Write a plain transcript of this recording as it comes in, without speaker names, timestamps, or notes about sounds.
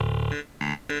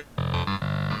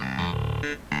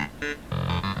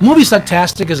Movie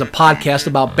Sucktastic is a podcast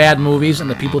about bad movies and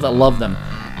the people that love them.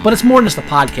 But it's more than just a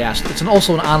podcast, it's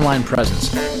also an online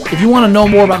presence. If you want to know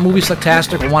more about Movie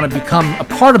Sucktastic or want to become a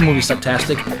part of Movie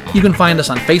Sucktastic, you can find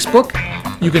us on Facebook,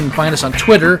 you can find us on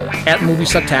Twitter at Movie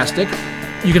Sucktastic,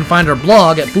 you can find our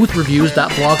blog at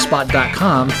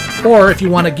boothreviews.blogspot.com, or if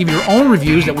you want to give your own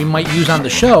reviews that we might use on the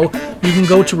show, you can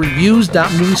go to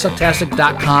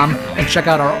reviews.moviesucktastic.com and check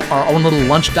out our own little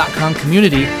lunch.com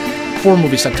community for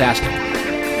Movie Sucktastic.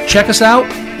 Check us out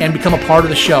and become a part of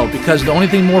the show, because the only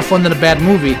thing more fun than a bad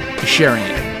movie is sharing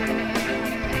it.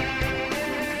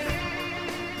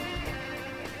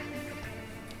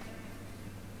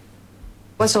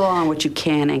 What's the law on what you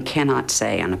can and cannot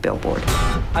say on a billboard?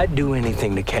 I'd do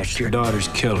anything to catch your daughter's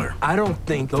killer. I don't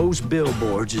think those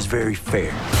billboards is very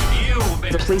fair.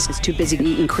 The police is too busy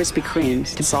eating Krispy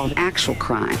Kremes to solve actual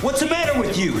crime. What's the matter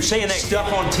with you? Saying that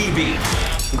stuff on TV.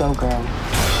 Go, girl.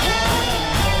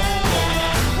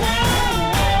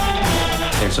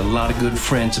 There's a lot of good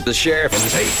friends of the sheriff.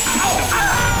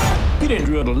 You didn't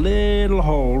drill a little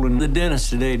hole in the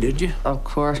dentist today, did you? Of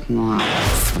course not.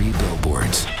 3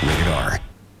 billboards. Rated R.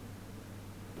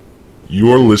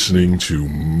 You're listening to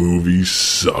Movie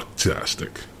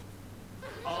Sucktastic.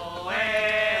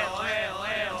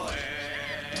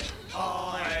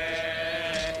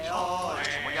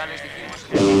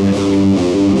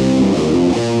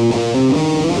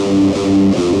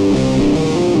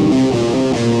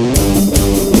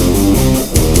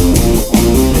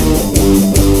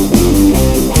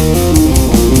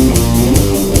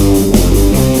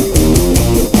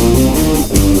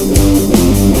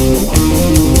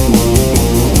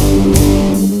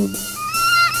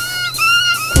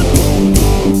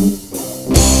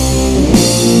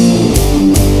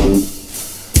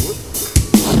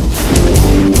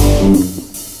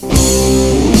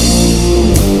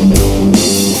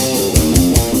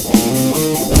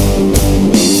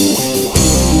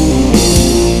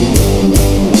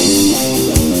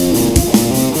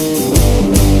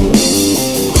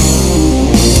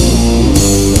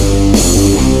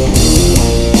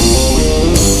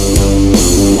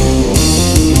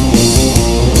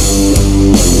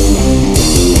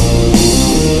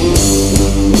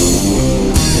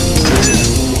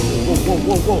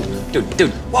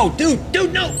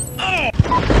 Dude, no! Oh!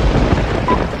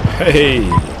 Hey.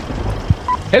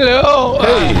 Hello.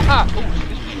 Hey.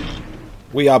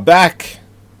 We are back.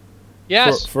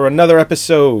 Yes. For another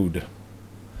episode.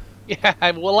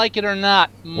 Yeah, will like it or not,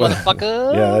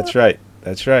 motherfucker. Yeah, that's right.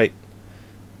 That's right.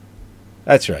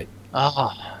 That's right.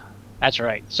 Ah, that's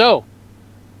right. So,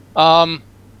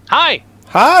 hi.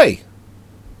 Hi.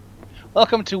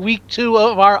 Welcome to week 2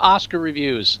 of our Oscar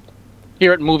reviews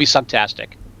here at Movie Sucktastic.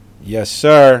 Yes,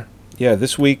 sir. Yeah,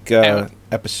 this week,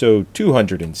 episode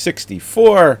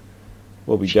 264.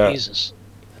 We'll be Jesus.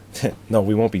 No,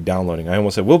 we won't be downloading. I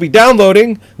almost said we'll be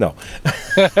downloading. No.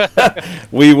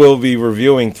 We will be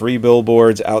reviewing 3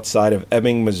 billboards outside of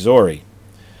Ebbing, Missouri.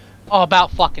 Oh, about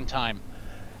fucking time.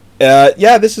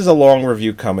 Yeah, this is a long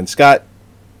review coming. Scott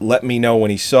let me know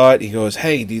when he saw it. He goes,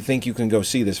 hey, do you think you can go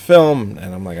see this film?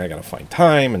 And I'm like, I got to find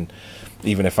time. And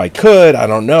even if I could, I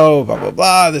don't know, blah, blah,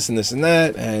 blah, this and this and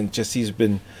that. And just he's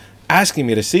been asking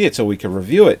me to see it so we could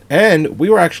review it. And we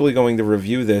were actually going to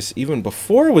review this even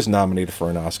before it was nominated for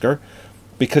an Oscar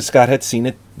because Scott had seen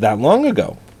it that long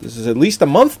ago. This is at least a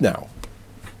month now.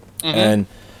 Mm-hmm. And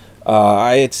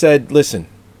I had said, listen,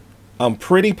 I'm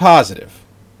pretty positive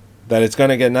that it's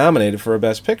going to get nominated for a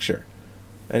Best Picture.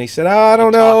 And he said, I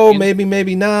don't know,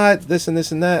 maybe not, this and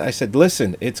this and that. I said,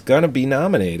 listen, it's going to be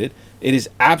nominated. It is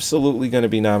absolutely going to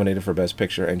be nominated for Best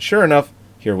Picture. And sure enough,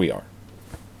 here we are.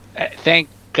 Thank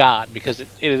God, because it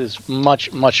is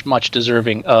much, much, much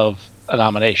deserving of a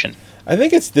nomination. I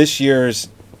think it's this year's,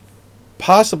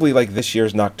 possibly like this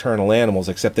year's Nocturnal Animals,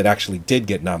 except it actually did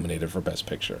get nominated for Best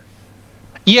Picture.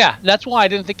 Yeah, that's why I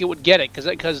didn't think it would get it,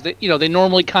 because they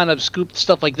normally kind of scoop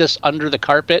stuff like this under the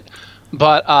carpet.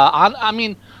 But, I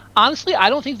mean, honestly, I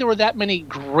don't think there were that many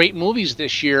great movies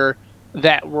this year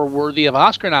that were worthy of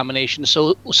Oscar nominations.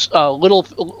 So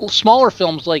smaller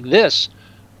films like this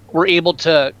were able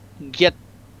to get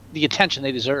the attention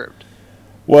they deserved.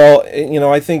 Well,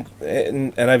 I think,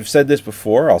 and I've said this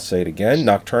before, I'll say it again,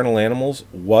 Nocturnal Animals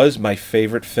was my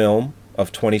favorite film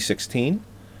of 2016.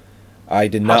 I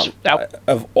did not,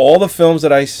 of all the films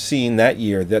that I've seen that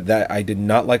year, that I did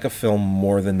not like a film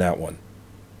more than that one.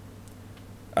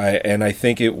 I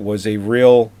think it was a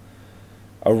real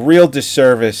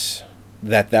disservice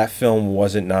that film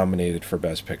wasn't nominated for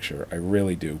Best Picture. I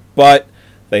really do. But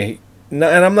and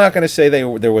I'm not going to say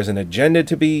there was an agenda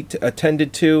to be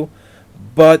attended to,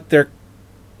 but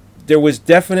there was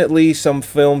definitely some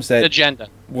films that agenda.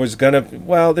 was gonna.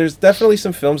 Well, there's definitely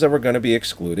some films that were gonna be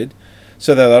excluded,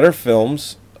 so that other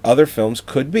films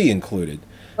could be included.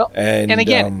 Well, and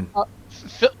again,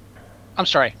 I'm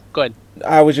sorry. Go ahead.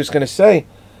 I was just gonna say,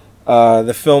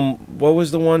 the film. What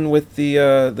was the one with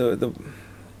the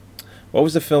what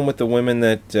was the film with the women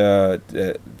that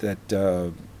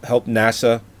helped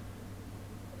NASA?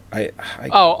 Begin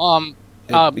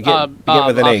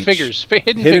with an H. Figures.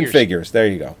 Hidden Figures. There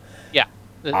you go. Yeah.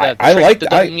 I liked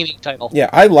the meaning title. Yeah,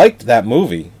 I liked that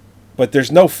movie, but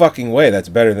there's no fucking way that's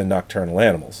better than Nocturnal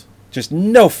Animals. Just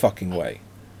no fucking way.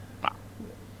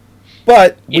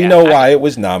 But we know why it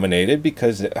was nominated,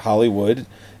 because Hollywood,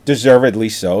 deservedly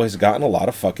so, has gotten a lot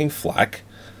of fucking flack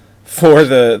for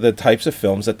the types of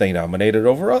films that they nominated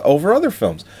over other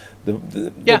films.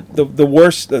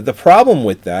 The problem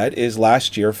with that is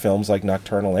last year films like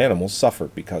Nocturnal Animals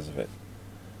suffered because of it.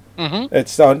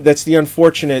 Mm-hmm. That's the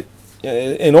unfortunate.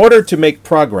 In order to make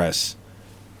progress,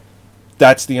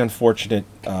 that's the unfortunate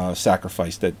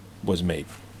sacrifice that was made.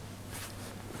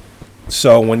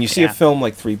 So when you see a film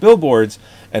like Three Billboards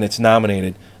and it's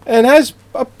nominated and has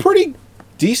a pretty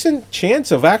decent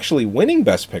chance of actually winning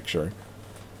Best Picture,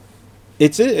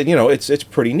 it's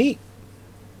pretty neat.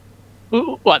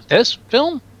 What, this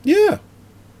film? Yeah.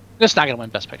 It's not going to win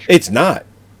Best Picture. It's not,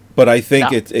 but I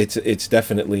think it's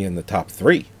definitely in the top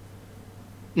 3.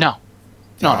 No,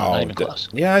 not even close.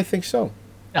 Yeah, I think so.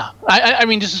 No, I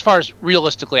mean, just as far as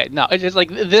realistically, no. It's like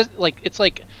this. It's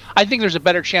like I think there's a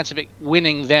better chance of it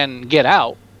winning than Get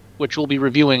Out, which we'll be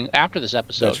reviewing after this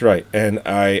episode. That's right, and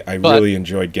I really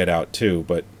enjoyed Get Out too,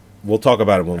 but we'll talk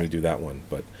about it when we do that one.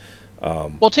 But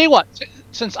well, tell you what,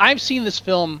 since I've seen this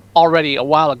film already a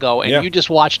while ago, and you just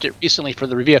watched it recently for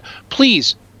the review,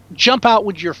 please jump out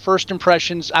with your first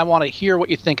impressions. I want to hear what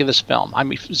you think of this film.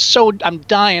 I'm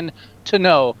dying to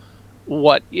know.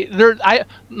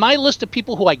 My list of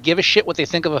people who I give a shit what they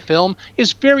think of a film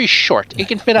is very short. It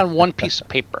can fit on one piece of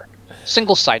paper,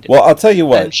 single-sided. Well, I'll tell you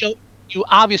what. And you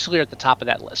obviously are at the top of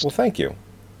that list. Well, thank you.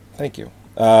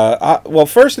 Well,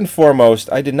 first and foremost,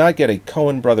 I did not get a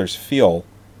Coen Brothers feel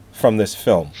from this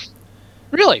film.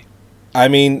 Really? I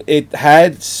mean, it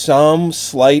had some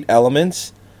slight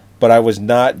elements, but I was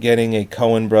not getting a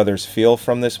Coen Brothers feel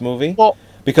from this movie. Well.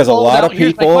 Because a lot of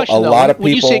people.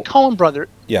 When you say Coen Brothers,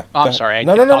 yeah. I'm sorry.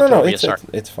 No.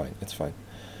 It's fine.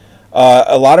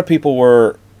 A lot of people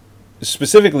were,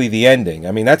 specifically the ending.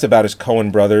 I mean, that's about as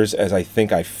Coen Brothers as I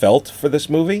think I felt for this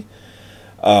movie.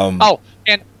 And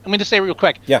let me just say real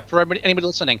quick, for anybody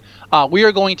listening, we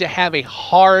are going to have a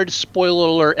hard spoiler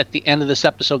alert at the end of this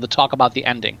episode to talk about the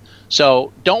ending.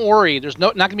 So don't worry, there's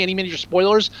not going to be any major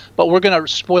spoilers, but we're going to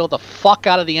spoil the fuck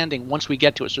out of the ending once we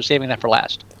get to it. So saving that for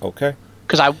last. Okay.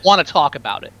 Because I want to talk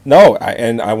about it. No,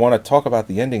 I want to talk about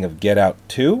the ending of Get Out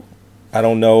 2. I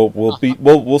don't know.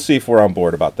 We'll see if we're on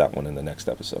board about that one in the next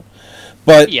episode.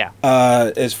 But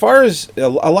as far as a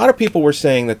lot of people were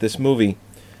saying that this movie,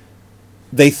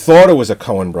 they thought it was a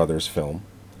Coen Brothers film,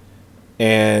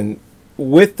 and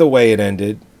with the way it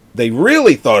ended, they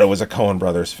really thought it was a Coen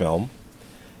Brothers film.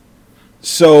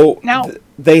 So now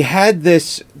they had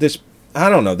this I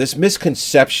don't know, this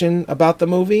misconception about the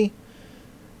movie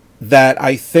that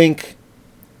I think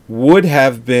would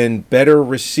have been better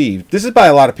received. This is by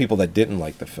a lot of people that didn't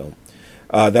like the film.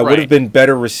 That would have been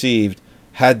better received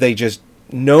had they just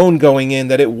known going in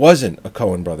that it wasn't a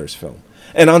Coen Brothers film.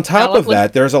 And on top of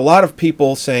that, there's a lot of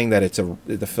people saying that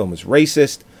the film is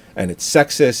racist and it's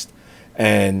sexist,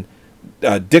 and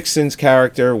Dixon's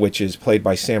character, which is played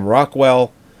by Sam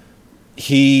Rockwell,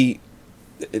 Stop.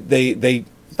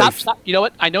 You know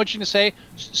what? I know what you're going to say.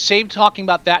 Save talking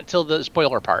about that till the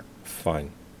spoiler part.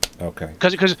 Fine. Okay.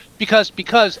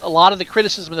 Because a lot of the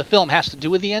criticism of the film has to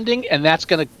do with the ending, and that's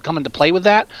going to come into play with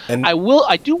that. And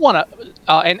I do want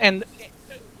to, and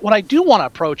what I do want to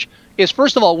approach is,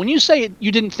 first of all, when you say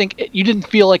you didn't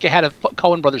feel like it had a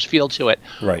Coen Brothers feel to it.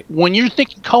 Right. When you're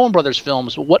thinking Coen Brothers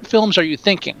films, what films are you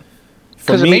thinking?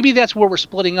 Because maybe that's where we're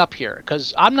splitting up here.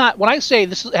 Because I'm not. When I say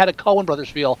this had a Coen Brothers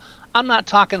feel, I'm not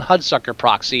talking Hudsucker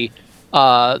Proxy,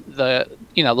 the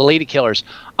Lady Killers.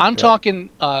 I'm talking.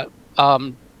 I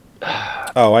know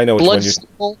which one you're.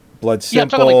 Simple. Blood Simple. Yeah, I'm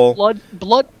talking like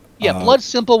Blood. Yeah, Blood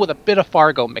Simple with a bit of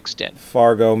Fargo mixed in.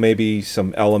 Fargo, maybe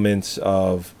some elements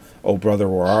of Oh Brother,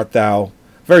 Where Art Thou?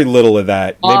 Very little of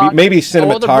that. Maybe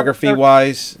cinematography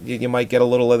wise, you might get a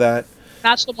little of that.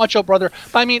 Not so much Oh Brother,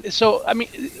 but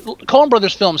Coen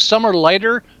Brothers films, some are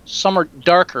lighter, some are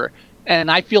darker, and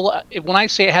I feel when I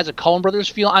say it has a Coen Brothers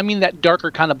feel, I mean that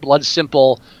darker kind of Blood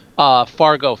Simple,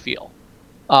 Fargo feel.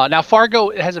 Now Fargo,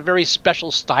 it has a very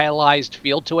special stylized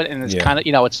feel to it, and it's Yeah. kind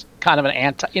of, it's kind of an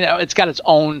it's got its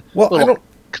own Well, I little don't-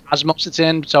 cosmos it's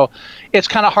in, so it's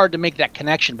kind of hard to make that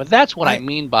connection. But that's what I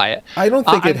mean by it. I don't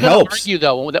think it I'm gonna helps. argue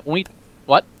though that when we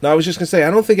what? No, I was just going to say,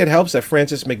 I don't think it helps that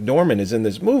Frances McDormand is in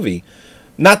this movie.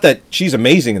 Not that she's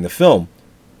amazing in the film,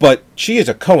 but she is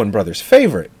a Coen Brothers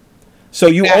favorite. So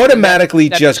you Exactly. automatically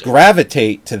That- just that's-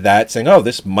 gravitate to that, saying, "Oh,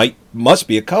 this must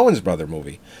be a Coen's brother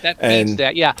movie." That means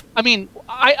that, yeah. I mean,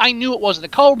 I knew it wasn't a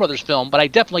Coen Brothers film, but I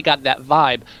definitely got that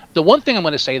vibe. The one thing I'm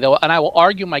going to say, though, and I will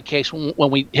argue my case when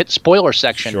we hit spoiler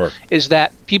section, Sure. is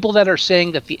that people that are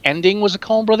saying that the ending was a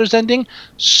Coen Brothers ending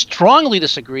strongly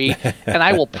disagree, and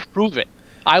I will prove it.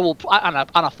 I will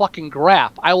on a fucking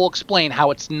graph. I will explain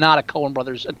how it's not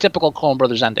a typical Coen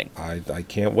Brothers ending. I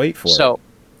can't wait for it. So,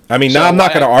 I mean, So, now I'm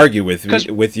not going to argue with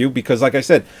 'cause- you because, like I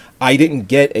said, I didn't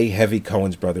get a heavy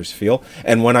Coen's Brothers feel.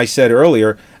 And when I said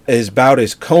earlier, as about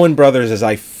as Coen Brothers as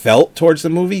I felt towards the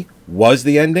movie was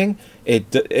the ending. Which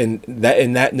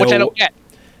I don't get.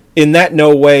 In that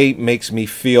no way makes me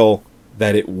feel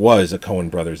that it was a Coen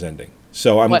Brothers ending.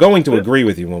 So I'm But- going to agree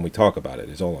with you when we talk about it.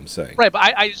 Is all I'm saying. Right, but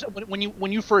I just,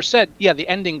 when you first said, yeah, the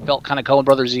ending felt kind of Coen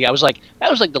Brothers-y, I was like,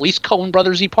 that was like the least Coen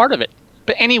Brothers-y part of it.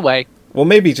 But anyway, Well,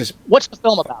 maybe just what's the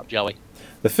film about, Joey?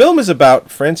 the film is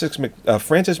about Frances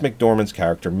McDormand's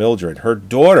character Mildred. Her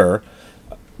daughter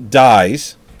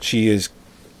dies. She is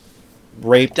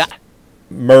raped,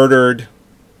 murdered,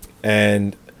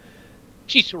 and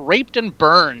She's raped and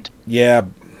burned. yeah,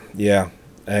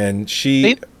 and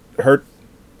her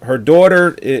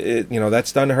daughter,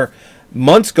 that's done to her.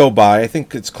 Months go by. I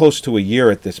think it's close to a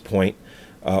year at this point,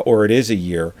 or it is a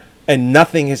year, and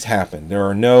nothing has happened. There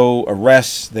are no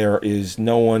arrests. There is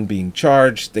no one being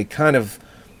charged. They kind of,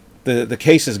 the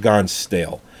case has gone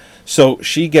stale. So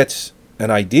she gets an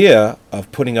idea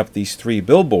of putting up these 3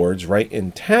 billboards right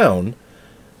in town,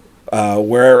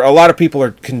 where a lot of people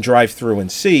can drive through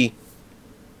and see,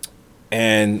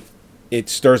 and it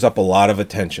stirs up a lot of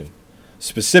attention,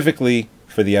 specifically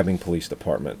for the Ebbing Police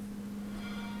Department.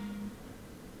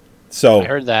 So I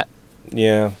heard that.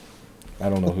 yeah, I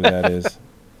don't know who that is.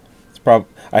 It's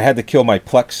I had to kill my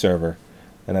Plex server,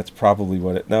 and that's probably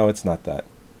what it. No, it's not that.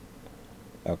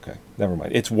 Okay, never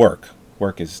mind. It's work.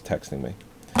 Work is texting me.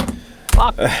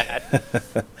 Fuck that.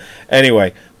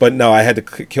 Anyway, but no, I had to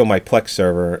kill my Plex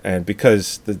server, and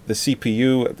because the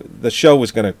CPU, the show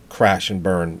was going to crash and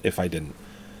burn if I didn't.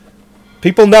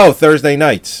 People know Thursday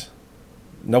nights,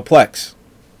 no Plex.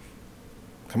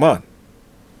 Come on,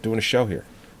 doing a show here.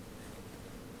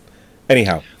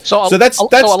 Anyhow, so that's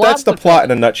the plot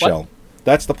in a nutshell. What?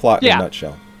 That's the plot in Yeah. a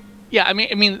nutshell. Yeah, I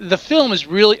mean, the film is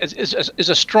really is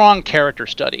a strong character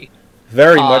study.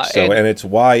 Very much so, and- and it's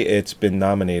why it's been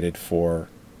nominated for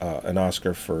an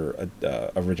Oscar for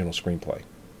original screenplay.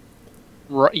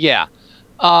 Yeah,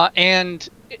 and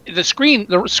the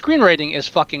screenwriting is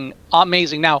fucking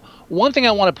amazing. Now, one thing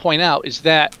I want to point out is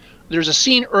that there's a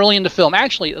scene early in the film.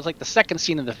 Actually, it's like the second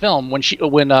scene in the film when she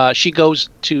goes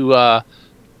to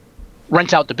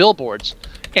rent out the billboards,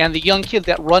 and the young kid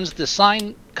that runs the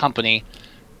sign company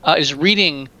is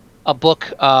reading a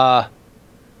book.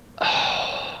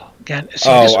 Again,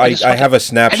 I have a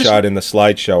snapshot in the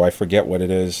slideshow. I forget what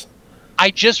it is. I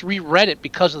just reread it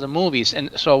because of the movies, and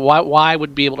so why I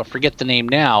would be able to forget the name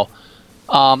now?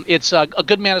 It's A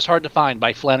Good Man Is Hard to Find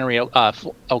by Flannery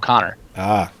O'Connor.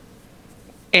 Ah,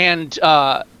 And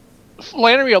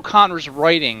Flannery O'Connor's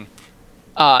writing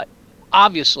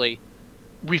obviously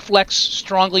reflects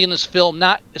strongly in this film,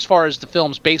 not as far as the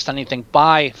film's based on anything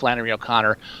by Flannery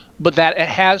O'Connor, but that it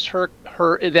has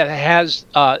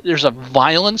there's a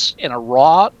violence and a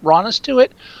rawness to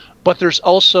it, but there's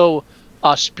also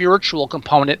a spiritual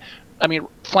component. I mean,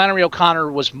 Flannery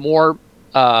O'Connor was more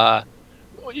Flannery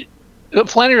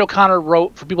O'Connor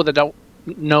wrote, for people that don't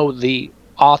know the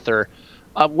author,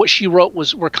 what she wrote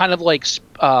were kind of like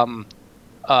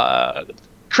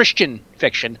Christian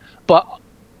fiction, but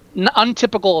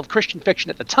untypical of Christian fiction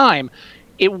at the time.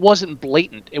 It wasn't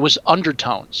blatant. It was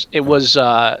undertones. It was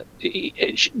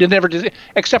it never did,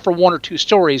 except for 1 or 2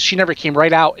 stories. She never came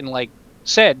right out and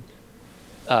said,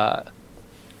 God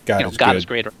is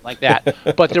great, or like that.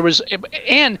 But there was,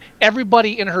 and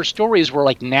everybody in her stories were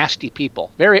like nasty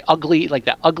people, very ugly, like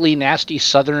that ugly, nasty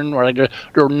Southern, where there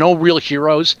were no real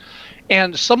heroes.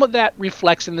 And some of that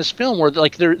reflects in this film, where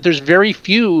there's very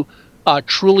few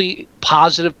truly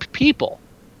positive people,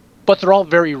 but they're all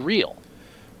very real.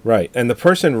 right. And the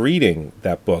person reading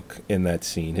that book in that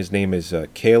scene, his name is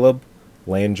Caleb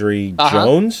Landry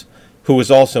Jones, who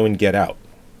was also in Get Out.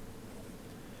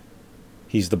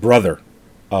 He's the brother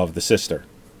of the sister.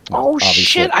 Oh obviously.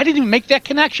 shit! I didn't even make that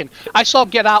connection. I saw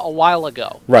Get Out a while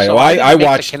ago. Right. So Well, I didn't make the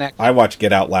watched connection. I watched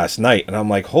Get Out last night, and I'm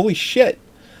like, holy shit!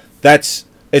 That's,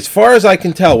 as far as I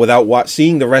can tell without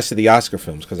seeing the rest of the Oscar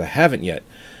films, because I haven't yet.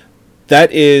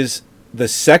 That is the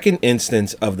second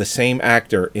instance of the same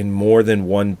actor in more than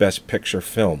one Best Picture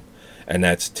film, and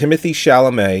that's Timothée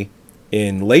Chalamet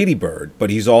in Lady Bird, but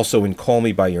he's also in Call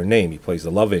Me by Your Name. He plays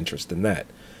the love interest in that,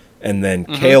 and then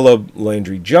Caleb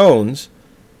Landry Jones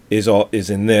is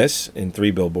in this, in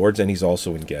Three Billboards, and he's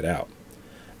also in Get Out.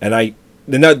 And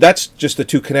that's just the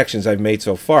two connections I've made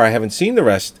so far. I haven't seen the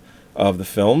rest of the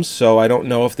films, so I don't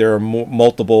know if there are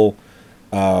multiple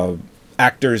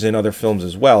actors in other films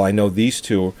as well. I know these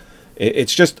two.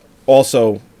 It's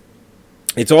also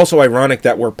ironic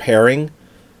that we're pairing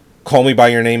Call Me by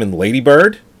Your Name and Lady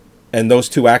Bird, and those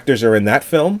two actors are in that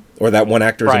film, or that one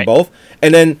actor is in both,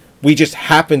 and then we just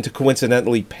happen to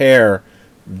coincidentally pair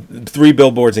Three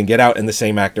Billboards and Get Out, and the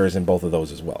same actor is in both of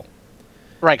those as well.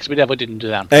 Right, because we definitely didn't do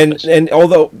that on purpose. And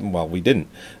although, well, we didn't,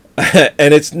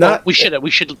 and it's not. Well,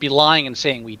 we should be lying and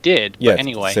saying we did. Yeah, but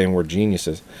anyway, saying we're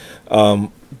geniuses,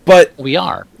 but we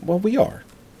are. Well, we are.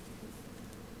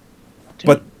 Dude,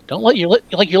 but don't let you're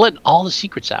letting all the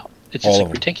secrets out. It's just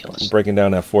ridiculous. I'm breaking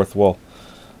down that fourth wall.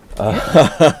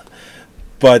 But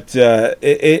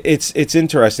it's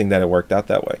interesting that it worked out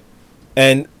that way,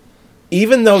 and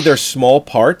even though they're small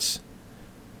parts,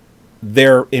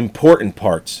 they're important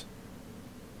parts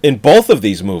in both of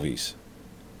these movies.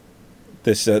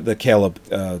 The Caleb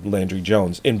Landry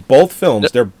Jones, in both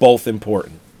films, they're both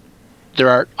important.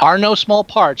 There are no small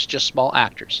parts, just small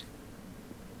actors.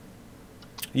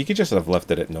 You could just have left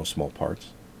it at no small parts.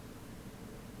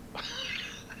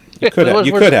 You could have.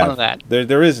 You could have. That?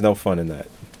 There is no fun in that.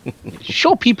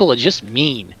 Show people are just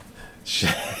mean.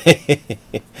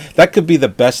 That could be the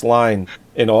best line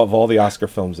in all the Oscar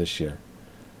films this year.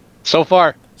 So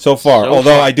far.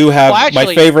 Although I do have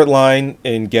my favorite line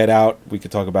in Get Out. We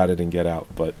could talk about it in Get Out,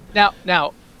 but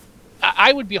now,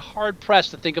 I would be hard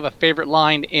pressed to think of a favorite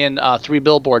line in Three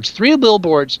Billboards. Three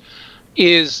Billboards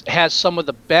has some of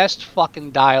the best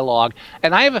fucking dialogue,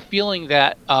 and I have a feeling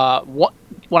that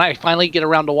when I finally get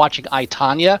around to watching I,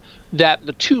 Tonya, that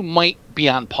the two might be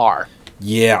on par.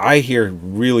 Yeah, I hear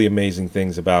really amazing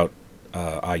things about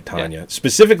I, Tonya.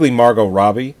 Specifically Margot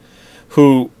Robbie,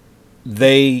 who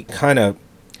they kind of,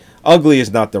 ugly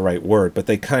is not the right word, but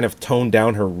they kind of toned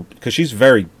down her, because she's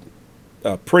very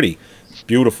pretty,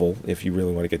 beautiful, if you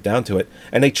really want to get down to it.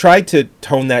 And they tried to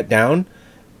tone that down,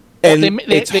 and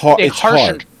it's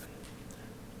hard.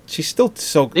 She's still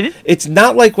so... It's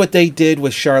not like what they did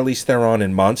with Charlize Theron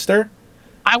in Monster.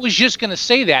 I was just going to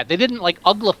say that. They didn't,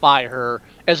 uglify her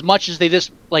as much as they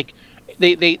just,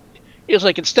 it was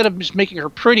like, instead of just making her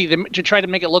pretty, they try to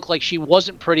make it look like she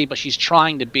wasn't pretty, but she's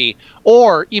trying to be.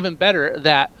 Or, even better,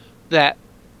 that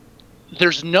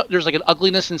there's an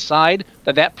ugliness inside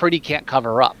that pretty can't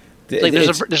cover up.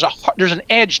 There's an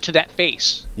edge to that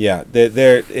face. Yeah,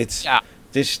 you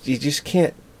just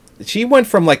can't... She went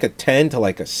from a 10 to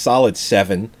a solid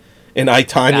 7 in I,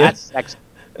 Tonya.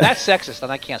 That's sexist,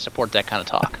 and I can't support that kind of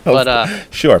talk. But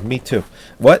sure, me too.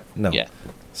 What? No. Yeah.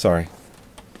 Sorry.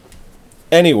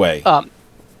 Anyway.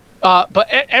 But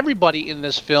everybody in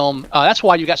this film, that's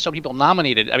why you got so many people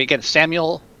nominated. I mean, again, Sam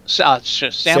Rockwell,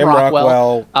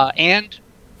 and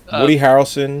Woody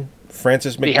Harrelson,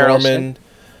 Frances McDormand.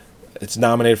 It's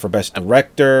nominated for Best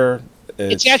Director.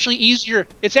 It's actually easier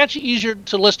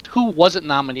to list who wasn't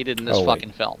nominated in this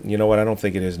fucking film. You know what? I don't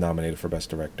think it is nominated for Best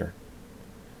Director.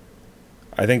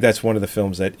 I think that's one of the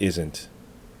films that isn't.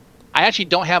 I actually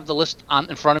don't have the list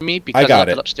in front of me because I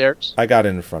left it upstairs. I got it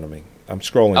in front of me. I'm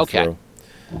scrolling through.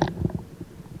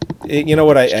 You know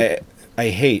what I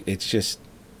hate? It's just...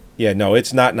 Yeah, no,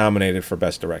 it's not nominated for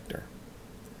Best Director.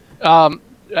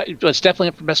 It's definitely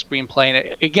up for Best Screenplay.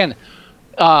 And again,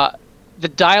 the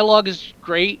dialogue is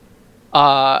great.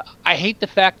 I hate the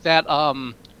fact that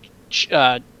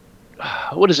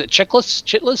what is it?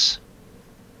 Chitless?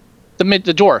 The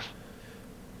dwarf.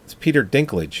 It's Peter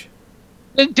Dinklage.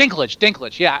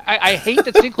 Dinklage. Yeah, I hate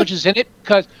that Dinklage is in it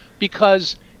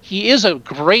because he is a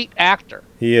great actor.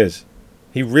 He is.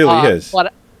 He really is.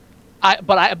 But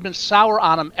I've been sour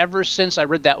on him ever since I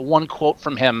read that one quote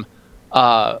from him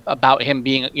about him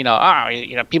being,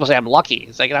 people say I'm lucky.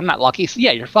 It's like, I'm not lucky. So,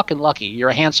 yeah, you're fucking lucky. You're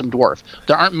a handsome dwarf.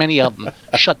 There aren't many of them.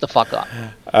 Shut the fuck up.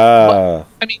 But,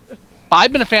 I mean,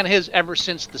 I've been a fan of his ever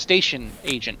since The Station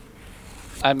Agent.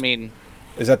 I mean,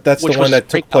 that's the one that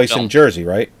took place in Jersey,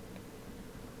 right?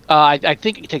 I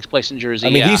think it takes place in Jersey. I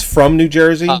mean, he's from New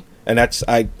Jersey, and that's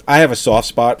I have a soft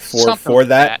spot for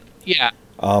that. Yeah.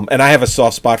 And I have a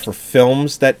soft spot for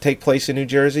films that take place in New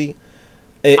Jersey.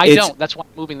 I don't. That's why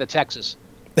I'm moving to Texas.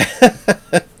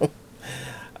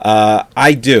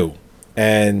 I do,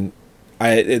 and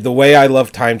the way I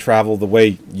love time travel, the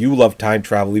way you love time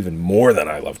travel even more than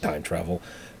I love time travel,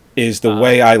 is the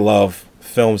way I love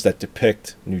films that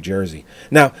depict New Jersey.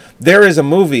 Now, there is a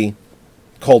movie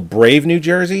called Brave New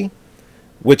Jersey,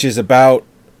 which is about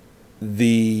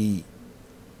the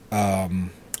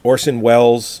Orson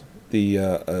Welles,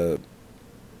 the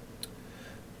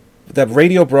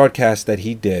radio broadcast that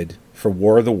he did for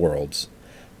War of the Worlds,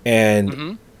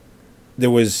 and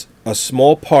there was a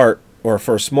small part, or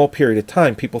for a small period of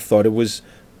time, people thought it was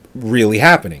really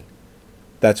happening.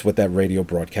 That's what that radio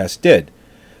broadcast did.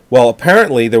 Well,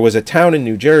 apparently there was a town in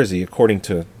New Jersey, according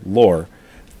to lore,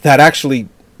 that actually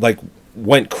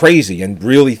went crazy and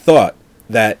really thought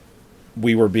that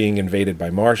we were being invaded by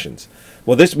Martians.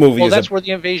 Well, this movie is... that's where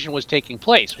the invasion was taking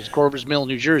place, was Grover's Mill,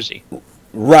 New Jersey.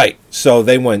 Right. So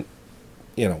they went,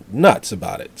 nuts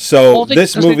about it. So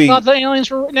this movie... They thought the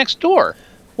aliens were right next door.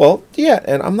 Well, yeah,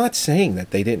 and I'm not saying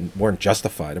that they weren't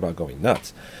justified about going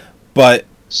nuts, but...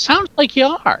 Sounds like you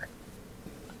are.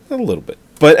 A little bit.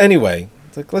 But anyway,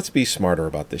 it's let's be smarter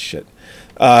about this shit.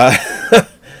 But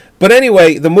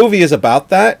anyway, the movie is about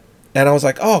that, and I was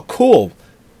like, oh, cool.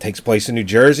 Takes place in New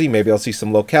Jersey. Maybe I'll see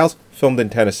some locales. Filmed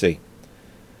in Tennessee.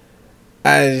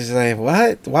 I was like,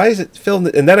 what? Why is it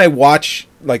filmed? And then I watch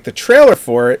the trailer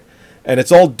for it, and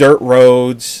it's all dirt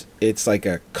roads. It's like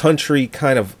a country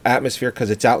kind of atmosphere because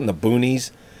it's out in the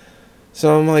boonies.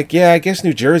 So I'm like, yeah, I guess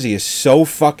New Jersey is so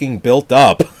fucking built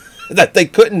up that they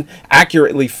couldn't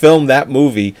accurately film that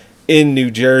movie in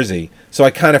New Jersey. So I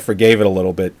kind of forgave it a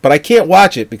little bit. But I can't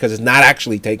watch it because it's not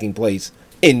actually taking place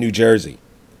in New Jersey.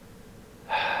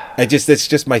 It's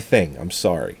just my thing. I'm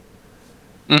sorry.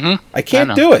 I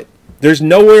can't do it. There's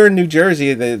nowhere in New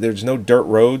Jersey. There's no dirt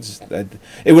roads.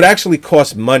 It would actually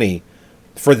cost money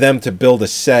for them to build a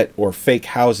set or fake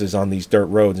houses on these dirt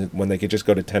roads when they could just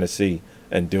go to Tennessee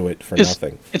and do it for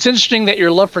nothing. It's interesting that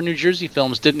your love for New Jersey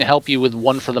films didn't help you with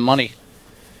One for the Money.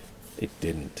 It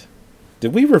didn't.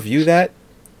 Did we review that?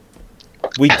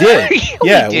 We did.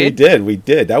 We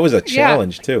did. That was a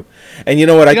challenge, too. And you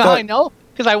know what I thought? How I know?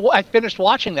 Because I finished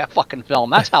watching that fucking film.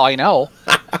 That's how I know.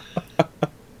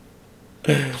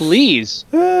 Please.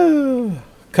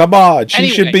 Come on. She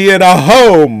should be in a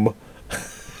home.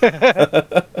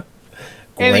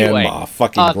 Grandma.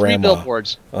 Fucking grandma. 3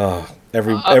 Billboards.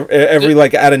 Every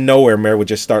out of nowhere, Mary would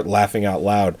just start laughing out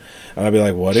loud. And I'd be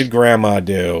like, what did Grandma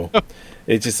do?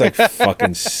 It's just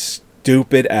fucking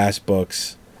stupid ass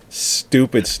books.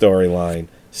 Stupid storyline.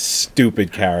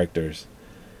 Stupid characters.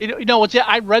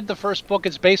 I read the first book.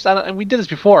 It's based on, and we did this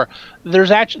before. There's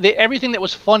actually everything that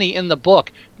was funny in the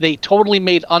book, they totally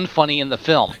made unfunny in the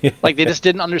film. They just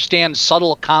didn't understand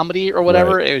subtle comedy or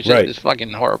whatever. Right. It was just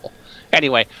fucking horrible.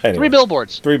 Anyway, 3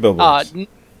 Billboards. 3 Billboards.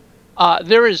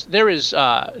 There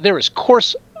is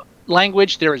coarse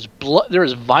language. There is blood. There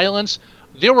is violence.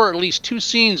 There were at least 2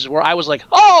 scenes where I was like,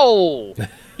 oh.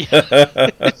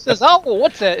 It says, oh,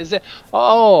 what's that? Is it?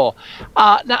 Oh,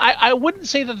 now I wouldn't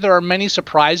say that there are many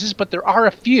surprises, but there are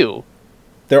a few.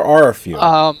 There are a few.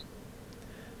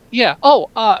 Yeah.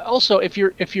 Oh, also, if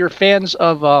you're fans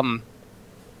of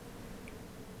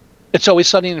It's Always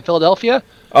Sunny in Philadelphia.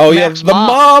 Oh, Max the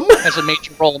mom has a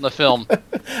major role in the film.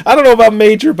 I don't know about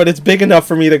major, but it's big enough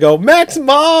for me to go, Max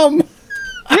mom.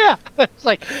 Yeah, it's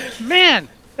like, man,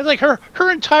 it's like her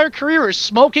entire career is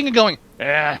smoking and going,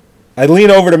 eh. I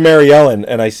lean over to Mary Ellen,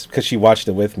 and because she watched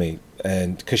it with me,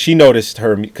 and because she noticed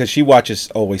her, because she watches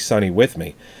Always Sunny with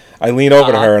me, I lean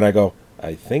over to her and I go,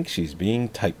 I think she's being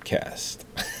typecast.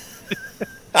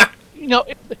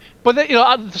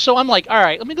 So I'm like, all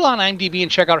right, let me go on IMDb and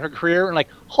check out her career, and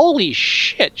holy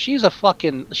shit, she's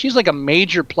like a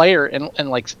major player in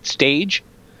stage,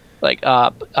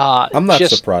 I'm not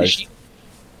surprised.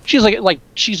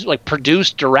 She's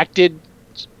produced, directed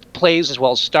plays as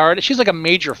well as starred. She's like a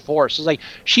major force. It's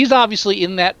she's obviously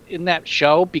in that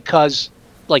show because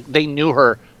they knew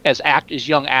her as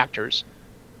young actors.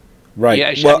 Right.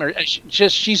 Yeah.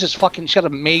 She's just fucking. She had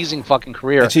an amazing fucking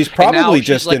career. And she's probably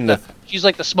just in the. She's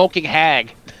like the smoking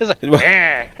hag.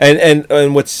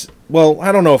 And what's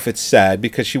I don't know if it's sad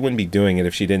because she wouldn't be doing it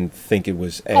if she didn't think it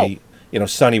was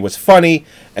Sunny was funny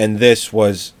and this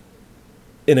was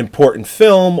an important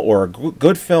film or a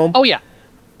good film. Oh yeah.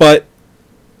 But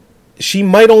she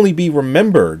might only be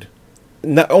remembered,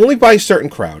 not only by a certain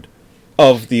crowd,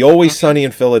 of the Always Sunny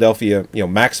in Philadelphia,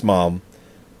 Mac's mom,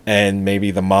 and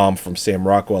maybe the mom from Sam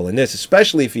Rockwell in this,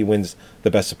 especially if he wins the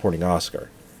Best Supporting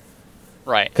Oscar.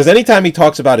 Right. Because anytime he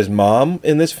talks about his mom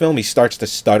in this film, he starts to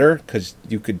stutter because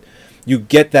you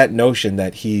get that notion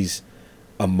that he's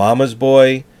a mama's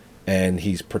boy and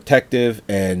he's protective,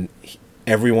 and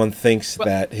everyone thinks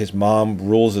that his mom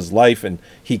rules his life, and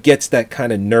he gets that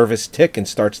kind of nervous tick and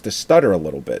starts to stutter a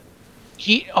little bit.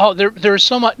 There's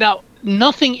so much. Now,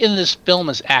 nothing in this film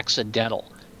is accidental.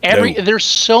 No. There's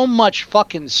so much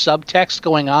fucking subtext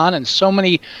going on, and so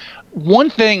many. One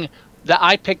thing that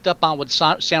I picked up on with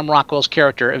Sam Rockwell's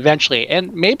character eventually,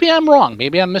 and maybe I'm wrong,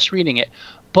 maybe I'm misreading it,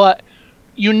 but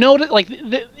you know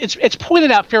that it's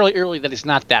pointed out fairly early that he's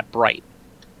not that bright,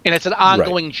 and it's an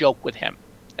ongoing joke with him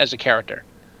as a character.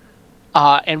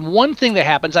 And one thing that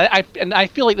happens, I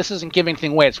feel like this isn't giving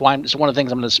anything away. It's one of the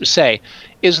things I'm going to say,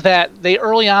 is that they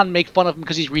early on make fun of him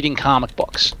because he's reading comic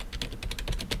books.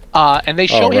 And they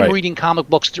show him reading comic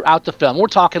books throughout the film. We're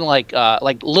talking like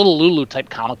Little Lulu type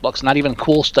comic books, not even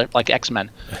cool stuff like X-Men.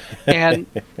 And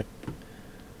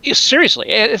seriously,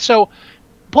 and so,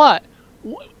 but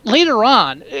later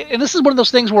on, and this is one of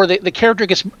those things where the character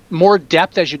gets more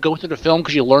depth as you go through the film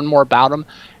because you learn more about him.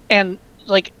 And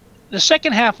like the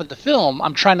second half of the film,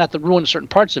 I'm trying not to ruin certain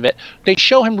parts of it. They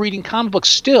show him reading comic books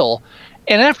still,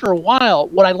 and after a while,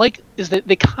 what I like is that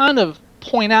they kind of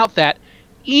point out that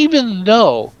even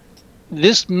though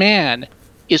this man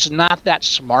is not that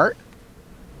smart,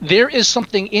 there is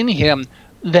something in him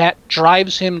that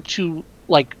drives him to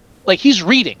like he's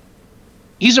reading.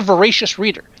 He's a voracious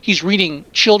reader. He's reading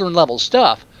children level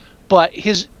stuff, but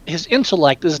his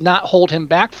intellect does not hold him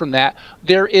back from that.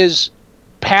 There is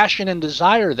passion and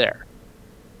desire there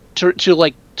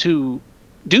to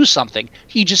do something.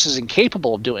 He just is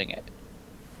incapable of doing it.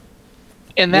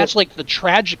 And that's like the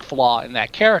tragic flaw in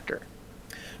that character.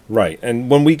 Right, and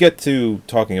when we get to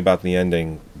talking about the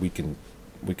ending, we can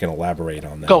elaborate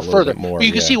on that. Go a little further. bit more. But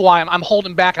you can see why I'm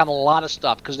holding back on a lot of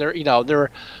stuff because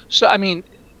they're so. I mean,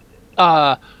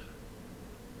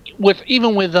 what's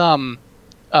the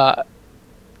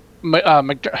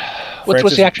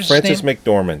actress' Frances name?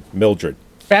 McDormand, Mildred.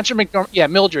 Frances McDormand, yeah,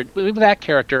 Mildred. With that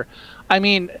character, I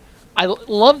mean, I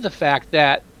love the fact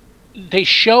that they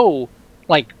show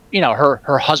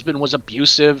her husband was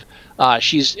abusive.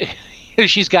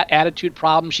 She's got attitude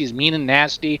problems. She's mean and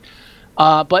nasty.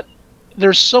 But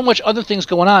there's so much other things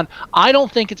going on. I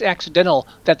don't think it's accidental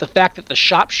that the fact that the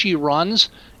shop she runs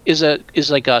is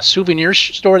like a souvenir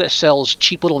store that sells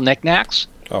cheap little knickknacks.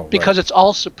 Because it's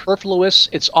all superfluous.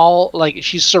 It's all like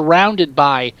she's surrounded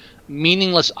by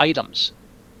meaningless items.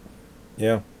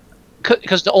 Yeah.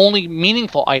 Because the only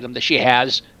meaningful item that she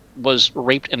has was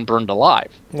raped and burned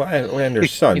alive. Well, and her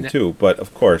son too. But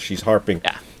of course, she's harping.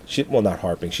 Yeah. Not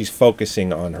harping. She's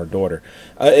focusing on her daughter.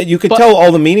 You could tell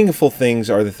all the meaningful things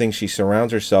are the things she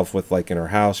surrounds herself with, like in her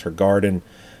house, her garden.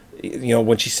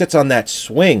 When she sits on that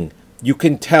swing, you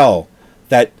can tell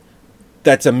that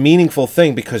that's a meaningful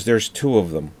thing because there's two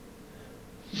of them.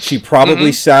 She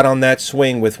probably sat on that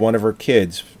swing with one of her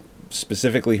kids,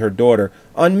 specifically her daughter,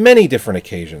 on many different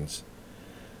occasions.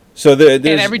 So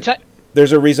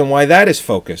there's a reason why that is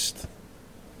focused.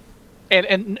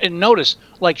 And notice,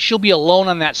 like, she'll be alone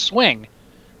on that swing,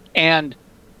 and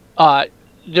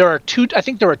there are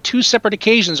two separate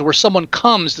occasions where someone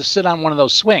comes to sit on one of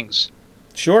those swings.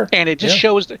 Sure. And it just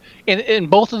shows that in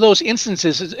both of those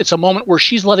instances, it's a moment where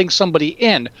she's letting somebody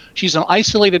in. She's an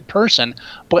isolated person,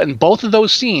 but in both of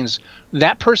those scenes,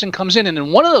 that person comes in, and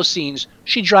in one of those scenes,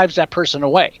 she drives that person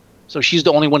away. So she's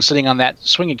the only one sitting on that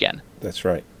swing again. That's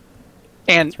right.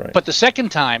 But the second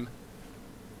time,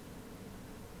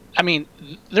 I mean,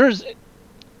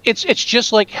 it's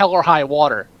just like Hell or High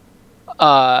Water.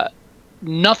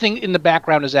 Nothing in the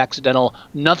background is accidental.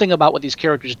 Nothing about what these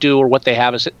characters do or what they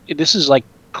have this is like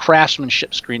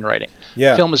craftsmanship screenwriting.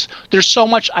 Yeah. There's so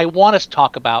much I want to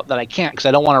talk about that I can't because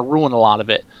I don't want to ruin a lot of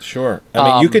it. Sure. I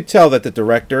mean, you could tell that the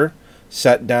director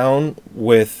sat down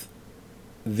with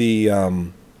the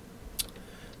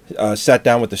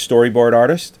storyboard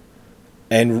artist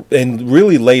and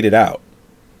really laid it out.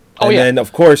 And then,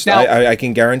 of course, now, I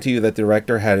can guarantee you that the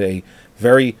director had a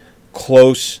very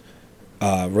close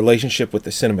relationship with the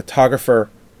cinematographer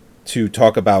to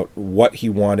talk about what he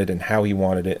wanted and how he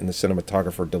wanted it, and the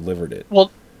cinematographer delivered it. Well,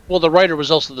 the writer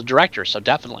was also the director, so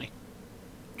definitely.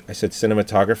 I said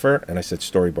cinematographer, and I said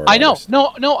storyboard artist.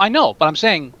 No, I know, but I'm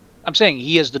saying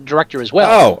he is the director as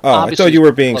well. Oh, I thought you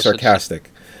were being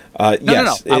sarcastic.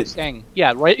 Yes, no. I'm saying,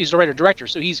 right. He's the writer-director,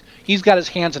 so he's got his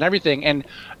hands in everything. And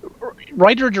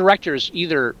writer-directors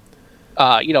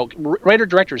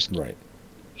writer-directors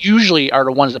usually are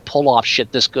the ones that pull off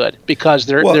shit this good because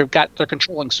they're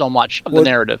controlling so much of the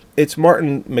narrative. It's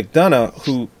Martin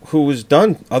McDonagh who has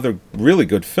done other really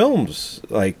good films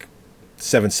like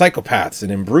Seven Psychopaths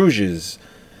and In Bruges,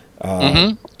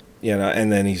 and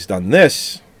then he's done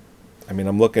this. I mean,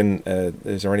 I'm looking.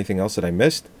 Is there anything else that I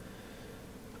missed?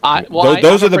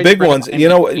 Those are the big ones. You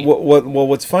know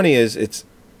what's funny is it's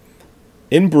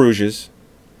In Bruges,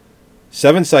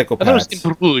 Seven I thought it was Psychopaths.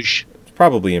 in Bruges. It's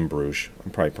probably In Bruges.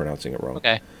 I'm probably pronouncing it wrong.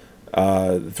 Okay.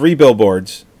 3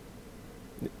 Billboards.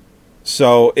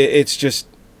 So it's just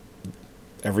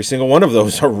every single one of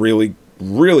those are really,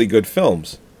 really good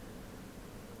films.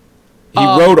 He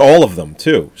wrote all of them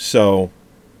too. So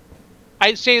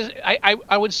I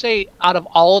would say out of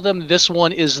all of them, this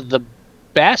one is the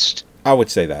best. I would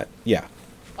say that. Yeah.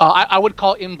 I would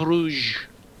call In Bruges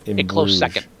In a close Bruges.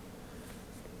 second.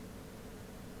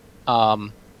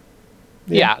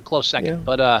 Yeah, a close second. Yeah.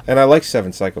 But And I like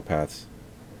Seven Psychopaths.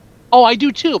 oh, I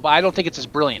do too. But I don't think it's as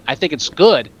brilliant. I think it's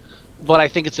good, but I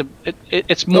think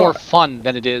it's more fun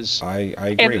than it is. I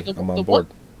agree. I'm on board.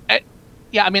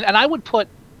 Yeah, I mean, and I would put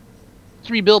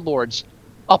 3 Billboards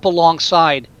up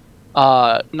alongside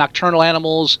Nocturnal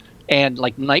Animals and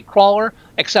like Nightcrawler.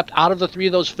 Except out of the 3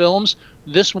 of those films,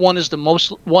 this one is the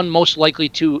most likely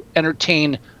to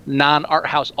entertain non-art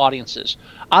house audiences.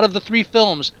 Out of the 3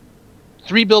 films,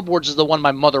 3 Billboards is the one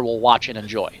my mother will watch and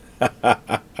enjoy.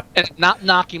 And not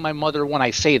knocking my mother when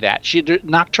I say that.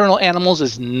 Nocturnal Animals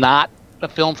is not a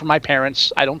film for my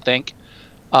parents, I don't think.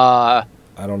 I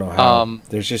don't know how.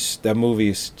 There's just that movie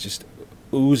is just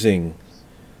oozing.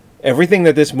 Everything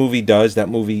that this movie does, that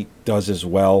movie does as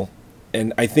well,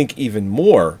 and I think even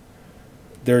more.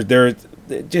 They're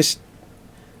just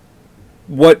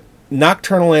what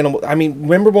Nocturnal Animal. I mean,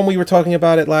 remember when we were talking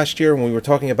about it last year when we were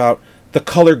talking about the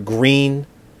color green,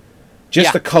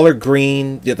 the color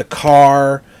green, the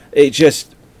car. It's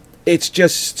just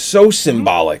so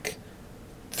symbolic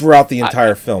throughout the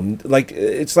entire film. Like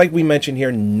it's like we mentioned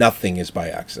here, nothing is by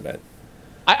accident.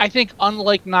 I think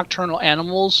unlike Nocturnal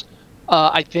Animals,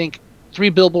 I think 3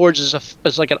 Billboards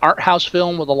is like an art house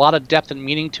film with a lot of depth and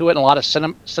meaning to it, and a lot of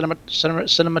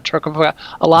cinematography,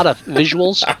 a lot of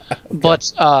visuals,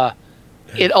 but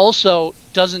it also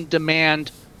doesn't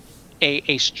demand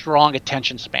a strong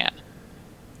attention span.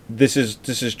 This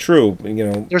is true. You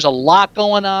know, there's a lot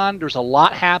going on. There's a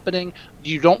lot happening.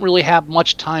 You don't really have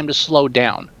much time to slow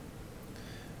down.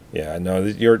 Yeah, no,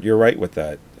 you're right with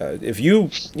that. If you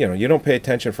don't pay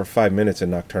attention for 5 minutes in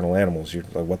Nocturnal Animals, you're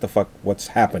like, what the fuck? What's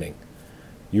happening?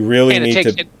 You really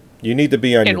you need to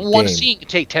be on your game. And one scene could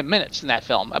take 10 minutes in that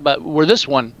film, but where this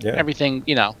one, everything,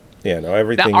 Yeah, no,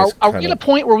 everything. Now, are we at a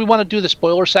point where we want to do the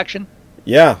spoiler section?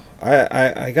 Yeah,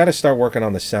 I got to start working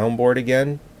on the soundboard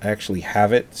again. I actually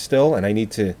have it still, and I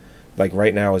need to, like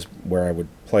right now is where I would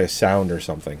play a sound or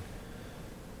something. I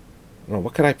don't know,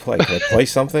 what could I play? Could I play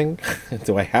something?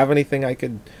 Do I have anything I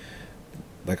could,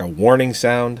 like a warning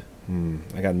sound?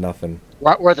 I got nothing.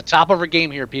 We're at the top of our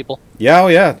game here, people. Yeah, oh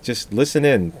yeah. Just listen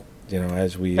in,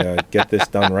 as we get this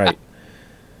done right.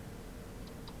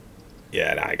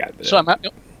 Yeah, no, I got this. So am I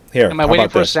waiting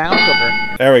for a sound?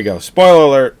 Or? There we go. Spoiler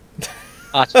alert.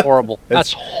 That's horrible.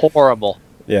 That's horrible.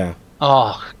 Yeah.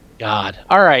 Oh God.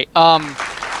 All right.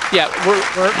 Yeah, we're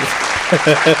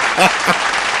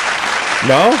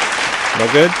No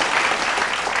good.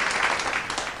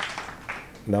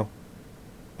 No.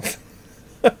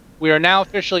 We are now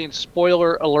officially in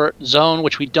spoiler alert zone,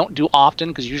 which we don't do often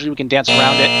because usually we can dance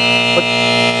around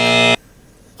it.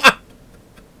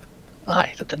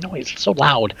 But the noise is so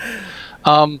loud.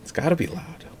 It's got to be loud.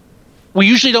 We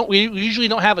usually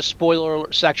don't have a spoiler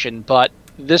alert section, but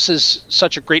this is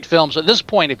such a great film. So at this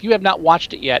point, if you have not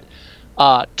watched it yet,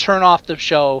 turn off the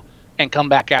show and come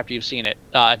back after you've seen it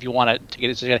if you want to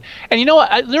get it together. And you know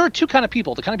what? There are 2 kind of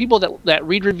people: the kind of people that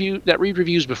read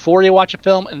reviews before they watch a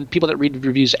film, and people that read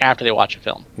reviews after they watch a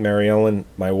film. Mary Ellen,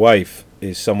 my wife,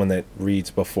 is someone that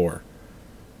reads before,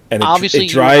 and obviously it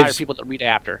drives you hire people that read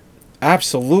after.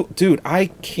 Absolute, dude. I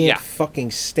can't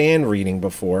fucking stand reading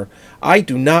before. I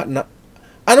don't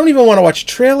even want to watch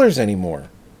trailers anymore.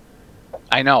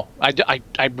 I know. I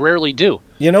rarely do.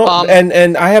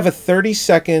 And I have a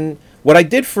 30-second. What I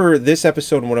did for this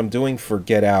episode and what I'm doing for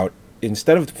Get Out,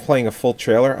 instead of playing a full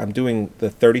trailer, I'm doing the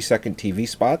 30-second TV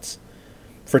spots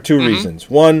for 2 reasons.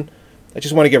 One, I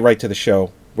just want to get right to the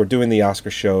show. We're doing the Oscar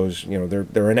shows.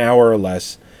 They're an hour or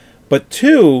less. But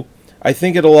 2, I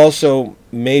think it'll also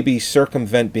maybe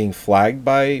circumvent being flagged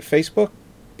by Facebook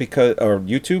or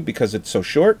YouTube because it's so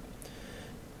short.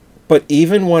 But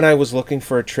even when I was looking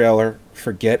for a trailer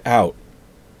for Get Out,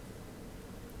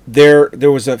 there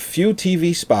was a few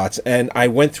TV spots, and I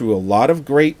went through a lot of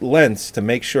great lengths to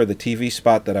make sure the TV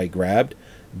spot that I grabbed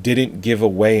didn't give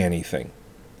away anything.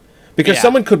 Because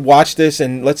someone could watch this,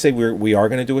 and let's say we are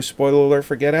going to do a spoiler alert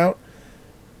for Get Out,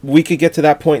 we could get to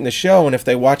that point in the show, and if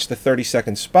they watch the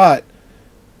 30-second spot,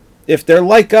 if they're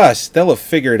like us, they'll have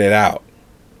figured it out.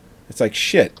 It's like,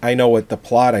 shit, I know what the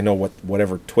plot, I know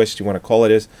whatever twist you want to call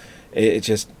it is. It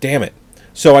just, damn it.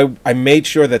 So I made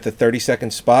sure that the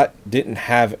 30-second spot didn't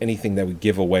have anything that would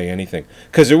give away anything.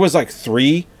 Because there was like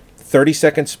 3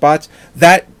 30-second spots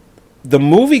that the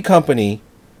movie company,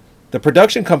 the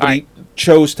production company,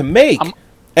 chose to make.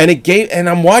 And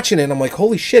I'm watching it and I'm like,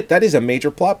 holy shit, that is a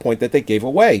major plot point that they gave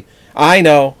away. I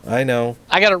know. I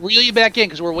got to reel you back in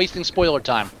because we're wasting spoiler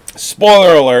time.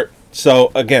 Spoiler alert.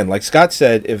 So, again, like Scott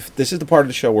said, if this is the part of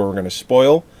the show where we're going to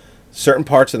spoil certain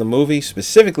parts of the movie,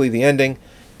 specifically the ending,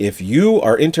 if you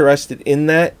are interested in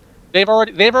that... They've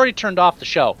already turned off the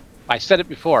show. I said it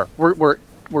before.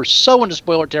 We're so into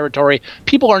spoiler territory.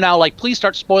 People are now like, please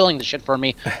start spoiling the shit for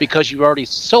me because you already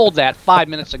sold that 5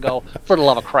 minutes ago, for the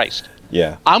love of Christ.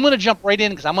 Yeah. I'm going to jump right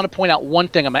in because I'm going to point out one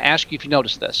thing. I'm going to ask you if you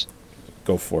noticed this.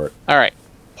 Go for it. All right.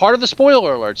 Part of the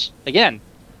spoiler alerts, again,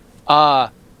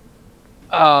 God,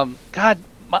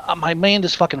 my mind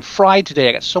is fucking fried today.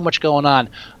 I got so much going on.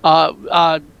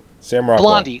 Sam Rockwell.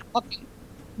 Blondie.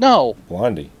 No.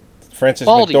 Blondie. Frances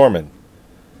Baldy. McDormand.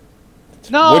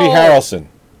 No. Woody Harrelson.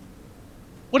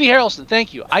 Woody Harrelson.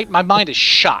 Thank you. My mind is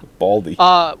shot. Baldy.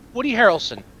 Woody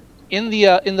Harrelson in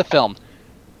the film,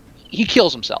 he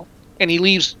kills himself and he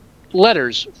leaves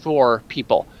letters for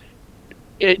people.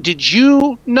 Did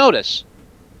you notice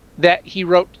that he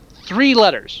wrote 3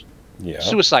 letters? Yeah.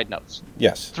 Suicide notes.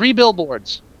 Yes. 3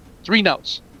 billboards, 3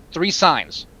 notes, 3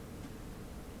 signs.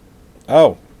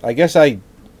 Oh, I guess I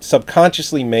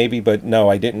subconsciously maybe, but no,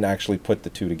 I didn't actually put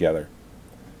the two together.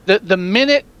 The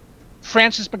minute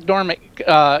Frances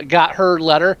McDormand got her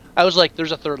letter, I was like,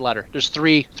 there's a 3rd letter. There's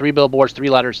 3 billboards, 3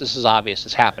 letters. This is obvious.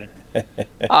 It's happening.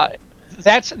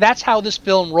 That's how this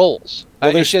film rolls.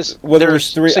 Well, It's just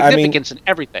there's 3. significance in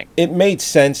everything. It made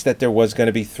sense that there was going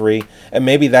to be 3, and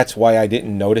maybe that's why I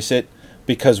didn't notice it,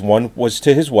 because one was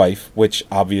to his wife, which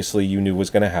obviously you knew was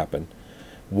going to happen.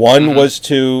 One was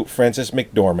to Frances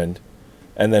McDormand,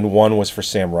 and then one was for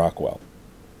Sam Rockwell.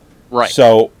 Right.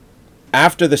 So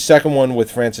after the second one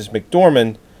with Frances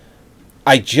McDormand,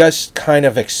 I just kind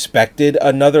of expected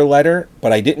another letter,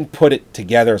 but I didn't put it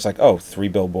together. It's like, oh, 3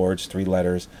 billboards, 3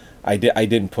 letters. I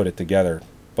didn't put it together,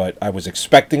 but I was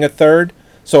expecting a 3rd.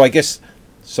 So I guess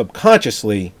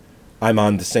subconsciously I'm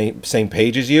on the same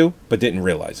page as you, but didn't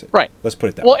realize it. Right. Let's put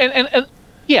it that way. way. And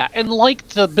yeah, and like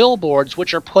the billboards,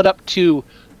 which are put up to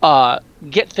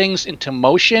get things into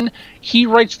motion, he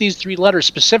writes these 3 letters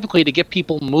specifically to get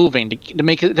people moving,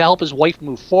 to help his wife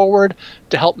move forward,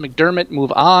 to help McDermott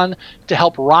move on, to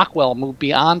help Rockwell move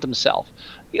beyond himself.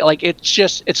 Like,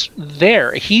 it's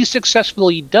there. He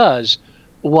successfully does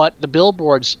what the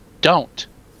billboards don't.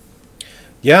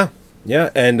 Yeah,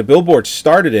 and the billboard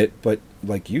started it, but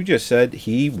like you just said,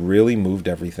 he really moved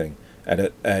everything at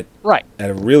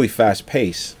a really fast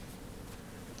pace.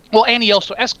 Well, and he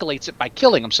also escalates it by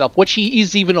killing himself, which he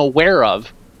is even aware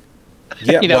of.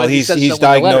 Yeah, well, he's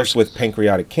diagnosed with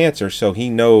pancreatic cancer, so he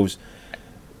knows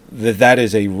that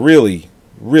is a really,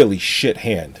 really shit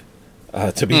hand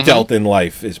to be dealt in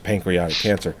life, is pancreatic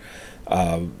cancer.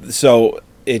 So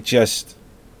it just...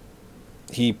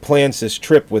 He plans this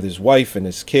trip with his wife and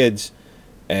his kids,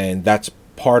 and that's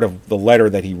part of the letter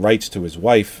that he writes to his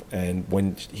wife. And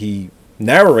when he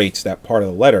narrates that part of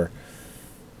the letter,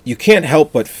 you can't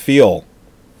help but feel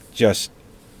just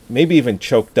maybe even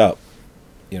choked up,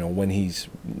 when he's,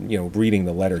 reading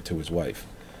the letter to his wife.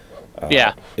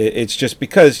 Yeah. It's just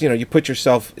because, you put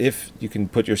yourself, if you can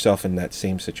put yourself in that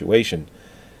same situation.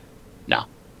 No.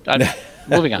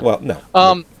 Moving on. Well,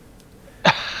 no.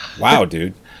 Wow,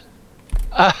 dude.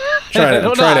 I'm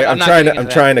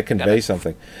trying to convey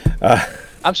something.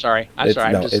 I'm sorry.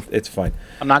 It's fine.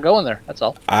 I'm not going there. That's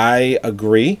all. I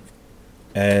agree,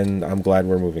 and I'm glad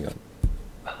we're moving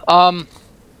on.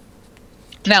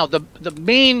 Now the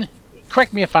main,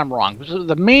 correct me if I'm wrong,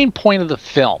 the main point of the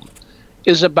film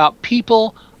is about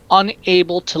people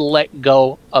unable to let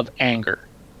go of anger.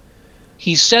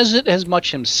 He says it as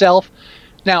much himself.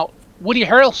 Now, Woody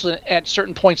Harrelson at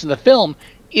certain points in the film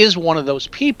is one of those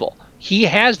people. He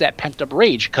has that pent-up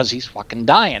rage because he's fucking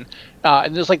dying.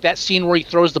 And there's like that scene where he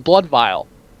throws the blood vial.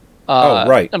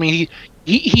 Right. I mean,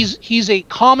 he's a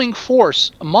calming force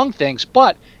among things,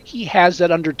 but he has that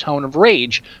undertone of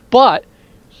rage. But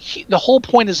the whole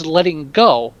point is letting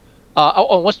go.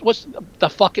 What's the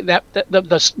fucking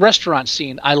the restaurant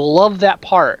scene? I love that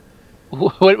part.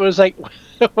 It was like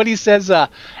when he says,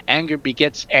 "Anger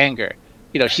begets anger."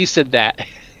 She said that,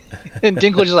 and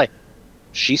Dinklage is like,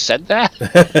 she said that?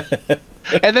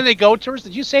 And then they go to her,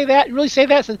 did you say that? You really say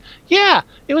that? I said, yeah,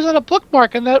 it was on a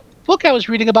bookmark in that book I was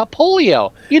reading about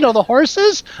polio. The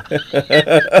horses?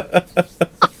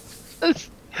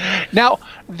 Now,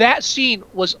 that scene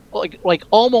was like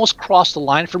almost crossed the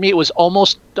line for me. It was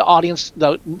almost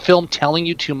the film telling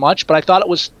you too much, but I thought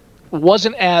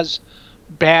wasn't as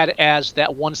bad as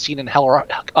that one scene in Hell or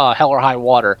High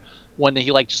Water when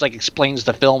he just explains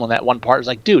the film in that one part. It's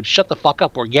like, dude, shut the fuck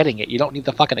up. We're getting it. You don't need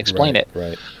to fucking explain it.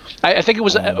 Right. I think it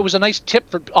was a nice tip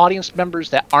for audience members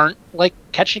that aren't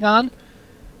catching on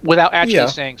without actually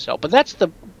saying so. But that's the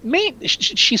main.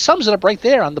 She sums it up right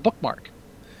there on the bookmark.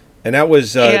 And that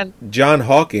was John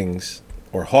Hawkins,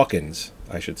 or Hawkins,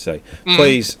 I should say,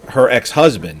 plays her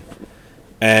ex-husband.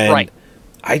 And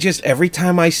I just, every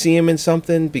time I see him in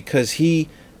something, because he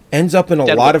ends up in a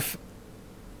lot of...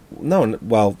 No,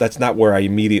 well, that's not where I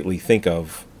immediately think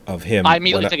of him. I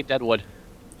immediately think of Deadwood.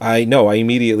 I know, I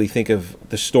immediately think of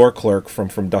the store clerk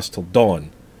from Dusk Till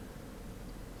Dawn.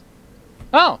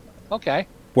 Oh, okay.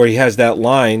 Where he has that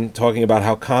line talking about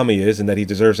how calm he is and that he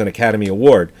deserves an Academy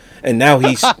Award. And now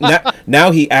he's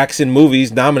now he acts in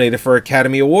movies nominated for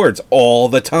Academy Awards all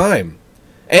the time.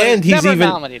 And he's never even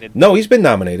nominated. No, he's been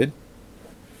nominated.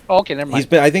 Oh, okay, never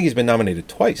mind. I think he's been nominated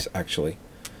twice, actually.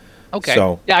 Okay.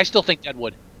 So, yeah, I still think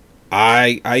Deadwood.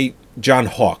 John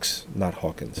Hawkes, not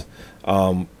Hawkins.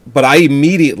 But I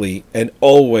immediately and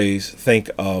always think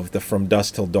of the From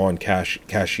Dusk Till Dawn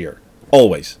cashier.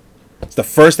 Always. It's the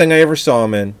first thing I ever saw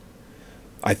him in.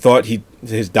 I thought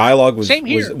his dialogue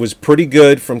was pretty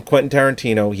good from Quentin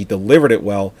Tarantino. He delivered it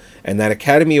well. And that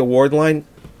Academy Award line,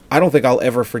 I don't think I'll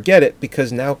ever forget it,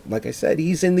 because now, like I said,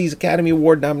 he's in these Academy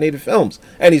Award nominated films.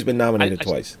 And he's been nominated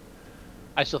twice.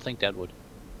 I still think Deadwood.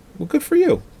 Well, good for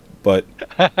you. But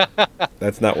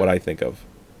that's not what I think of.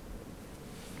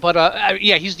 But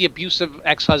yeah, he's the abusive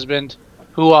ex-husband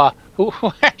who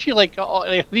actually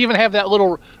they even have that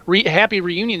little happy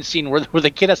reunion scene where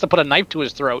the kid has to put a knife to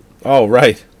his throat. Oh,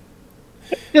 right.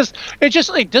 It's just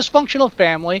like dysfunctional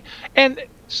family, and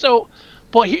so.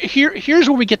 But here's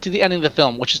where we get to the end of the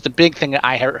film, which is the big thing that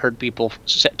I heard people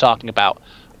talking about.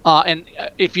 And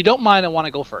if you don't mind, I want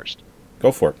to go first.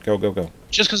 Go for it. Go.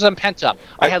 Just because I'm pent up.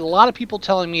 I had a lot of people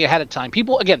telling me ahead of time.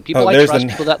 People I trust,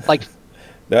 people that like...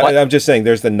 I'm just saying,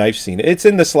 there's the knife scene. It's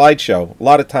in the slideshow. A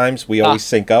lot of times we always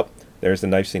sync up. There's the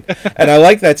knife scene. And I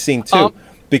like that scene, too,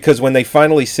 because when they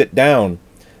finally sit down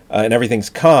and everything's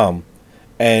calm,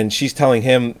 and she's telling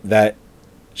him that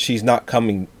she's not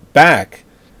coming back,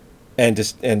 and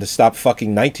to stop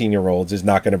fucking 19-year-olds is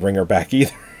not going to bring her back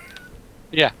either.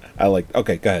 Yeah.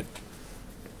 Okay, go ahead.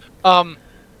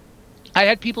 I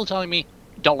had people telling me,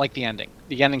 don't like the ending.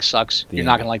 The ending sucks. You're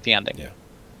not going to like the ending. Yeah.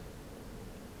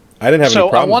 I didn't have any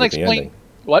problems with the ending.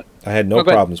 What? I had no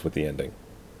problems with the ending.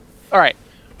 All right.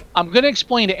 I'm going to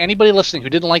explain to anybody listening who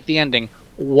didn't like the ending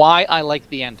why I like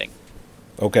the ending.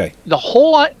 Okay. The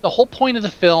whole point of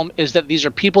the film is that these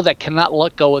are people that cannot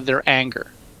let go of their anger.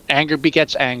 Anger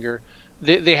begets anger.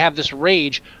 They have this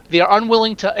rage. They are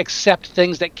unwilling to accept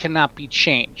things that cannot be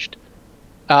changed.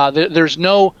 There's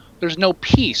no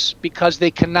peace because they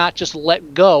cannot just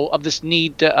let go of this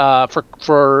need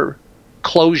for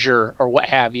closure or what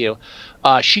have you.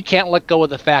 She can't let go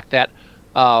of the fact that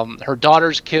her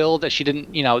daughter's killed, that she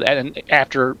didn't, and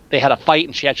after they had a fight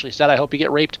and she actually said, "I hope you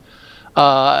get raped."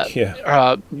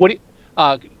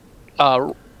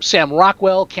 Sam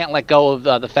Rockwell can't let go of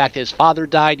the fact that his father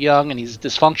died young and he's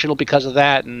dysfunctional because of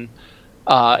that, and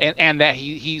that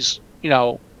he's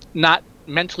not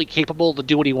mentally capable to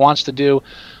do what he wants to do.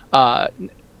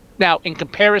 Now, in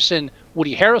comparison,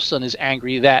 Woody Harrelson is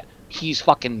angry that he's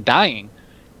fucking dying,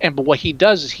 but what he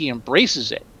does is he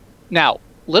embraces it. Now,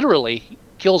 literally, he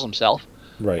kills himself.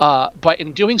 Right. But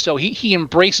in doing so, he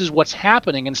embraces what's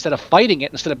happening instead of fighting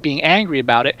it, instead of being angry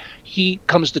about it. He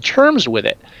comes to terms with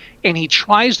it, and he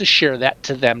tries to share that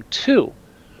to them too.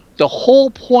 The whole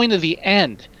point of the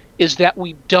end is that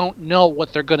we don't know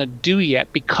what they're going to do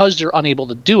yet because they're unable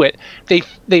to do it.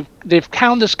 They've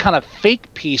found this kind of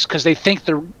fake peace because they think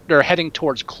they're heading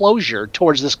towards closure,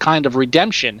 towards this kind of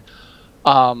redemption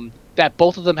that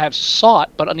both of them have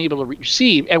sought but unable to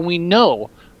receive. And we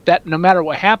know that no matter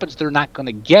what happens, they're not going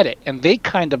to get it, and they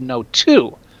kind of know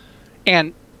too.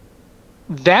 And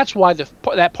that's why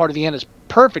that part of the end is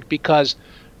perfect, because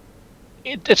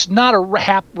it's not a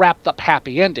wrapped up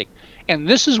happy ending. And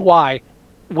this is why,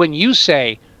 when you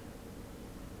say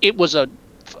it was a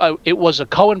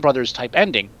Coen Brothers type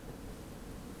ending,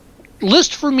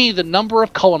 list for me the number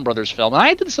of Coen Brothers films, and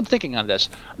I did some thinking on this,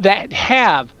 that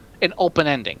have an open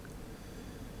ending.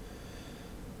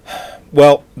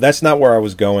 Well, that's not where I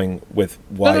was going with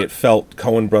why it felt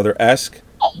Coen Brother-esque.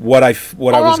 What I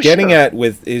was getting at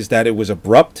with is that it was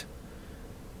abrupt.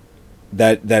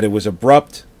 That it was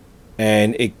abrupt,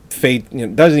 and it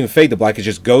doesn't even fade to black. It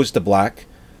just goes to black,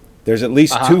 There's at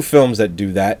least two films that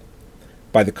do that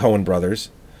by the Coen brothers.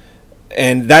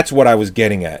 And that's what I was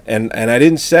getting at. And I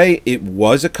didn't say it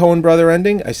was a Coen brother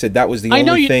ending. I said that was the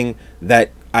only thing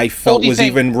that I felt was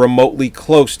even remotely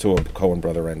close to a Coen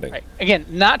brother ending. Right. Again,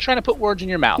 not trying to put words in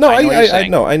your mouth. No,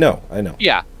 I know.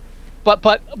 Yeah.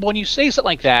 But when you say something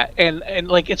like that, and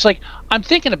like, it's like, I'm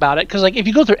thinking about it, because like, if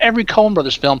you go through every Coen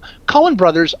Brothers film, Coen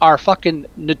Brothers are fucking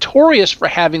notorious for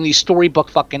having these storybook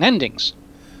fucking endings.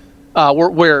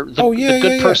 Where the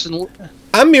good person...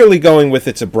 I'm merely going with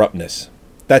its abruptness.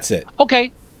 That's it.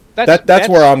 Okay. That's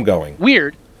where I'm going.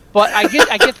 Weird, but I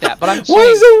get that. But I'm saying... Why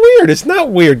is it weird? It's not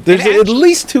weird. There's at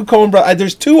least two Coen Brothers.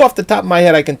 There's two off the top of my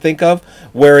head I can think of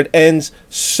where it ends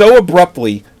so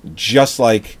abruptly, just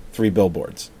like Three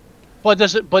Billboards.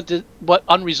 But what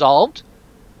unresolved?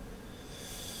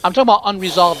 I'm talking about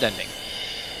unresolved ending,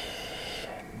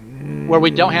 where we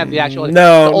don't have the actual.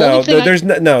 There's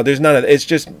none of it. It's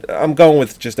just I'm going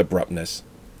with just abruptness.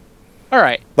 All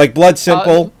right. Like Blood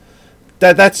Simple,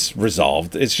 that's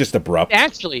resolved. It's just abrupt.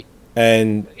 Actually.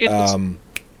 And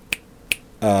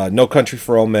No Country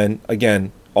for Old Men,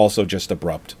 again, also just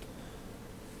abrupt.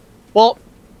 Well,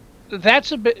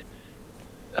 that's a bit.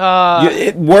 When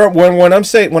I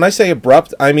say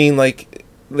abrupt, I mean like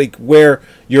where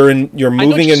you're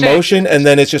moving in motion, and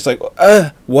then it's just like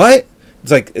what?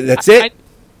 It's like that's it.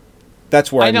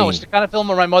 That's where I know mean. It's the kind of film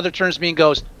where my mother turns to me and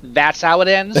goes, "That's how it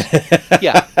ends."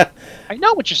 Yeah, I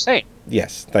know what you're saying.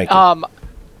 Yes, thank you.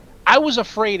 I was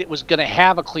afraid it was going to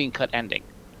have a clean cut ending.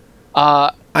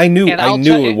 I knew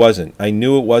it wasn't. I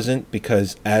knew it wasn't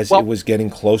because as it was getting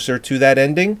closer to that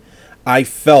ending, I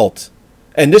felt.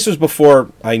 And this was before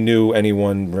I knew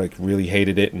anyone like really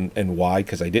hated it and why,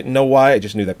 because I didn't know why. I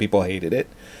just knew that people hated it.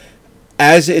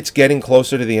 As it's getting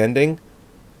closer to the ending,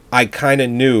 I kind of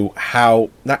knew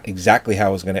how, not exactly how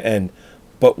it was going to end,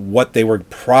 but what they were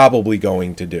probably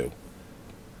going to do.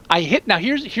 Now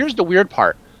here's the weird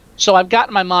part. So I've got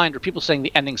in my mind where people saying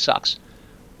the ending sucks.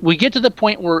 We get to the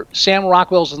point where Sam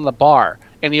Rockwell's in the bar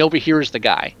and he overhears the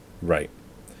guy. Right.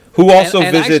 Who also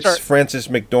visits Frances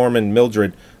McDormand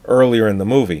Mildred earlier in the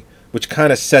movie, which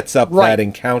kind of sets up that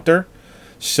encounter.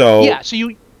 So yeah, so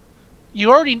you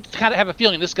already kind of have a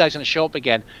feeling this guy's going to show up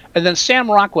again, and then Sam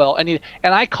Rockwell, and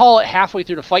I call it halfway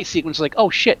through the fight sequence, like, oh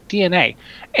shit, DNA,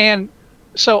 and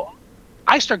so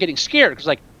I start getting scared because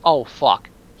like, oh fuck,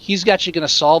 he's actually going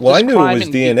to solve this crime. Well, I knew it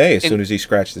was DNA as soon as he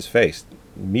scratched his face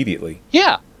immediately.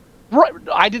 Yeah, right.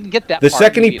 I didn't get that. The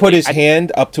second he put his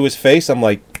hand up to his face, I'm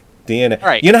like, DNA.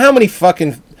 Right. You know how many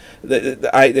fucking.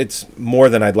 It's more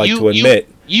than I'd like to admit.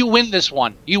 You win this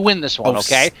one.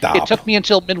 Okay? Stop. It took me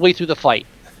until midway through the fight.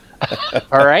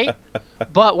 All right?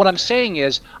 But what I'm saying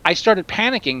is I started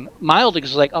panicking mildly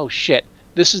because like, oh shit,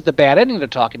 this is the bad ending they're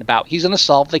talking about. He's going to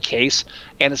solve the case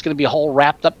and it's going to be a whole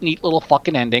wrapped up neat little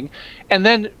fucking ending. And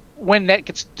then when that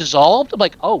gets dissolved, I'm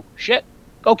like, oh shit,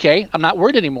 okay, I'm not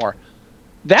worried anymore.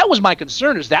 That was my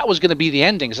concern, is that was going to be the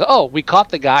ending. So, oh, we caught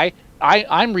the guy.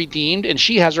 I'm redeemed, and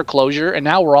she has her closure, and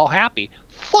now we're all happy.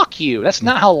 Fuck you. That's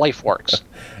not how life works.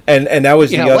 and that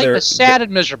was the other. Life is sad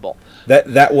and miserable.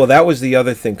 That was the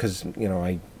other thing, because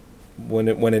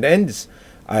when it ends,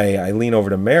 I lean over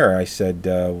to Mara. I said,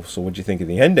 "So what'd you think of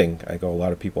the ending?" I go, "A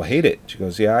lot of people hate it." She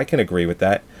goes, "Yeah, I can agree with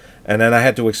that." And then I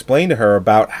had to explain to her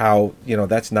about how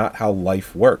that's not how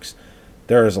life works.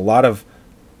 There is a lot of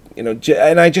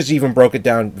and I just even broke it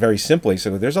down very simply.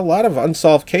 So there's a lot of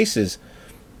unsolved cases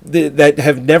that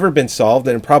have never been solved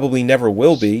and probably never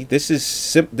will be. This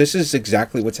is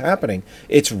exactly what's happening.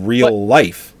 It's real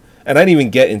life, and I didn't even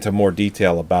get into more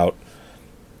detail about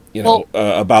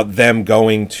about them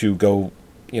going to go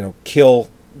kill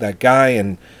that guy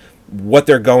and what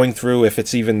they're going through, if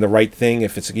it's even the right thing,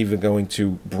 if it's even going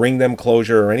to bring them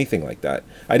closure or anything like that.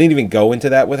 I didn't even go into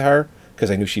that with her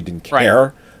because I knew she didn't care.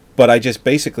 Right. But I just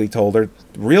basically told her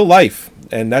real life,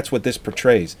 and that's what this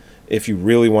portrays. If you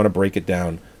really want to break it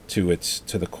down to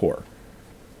the core.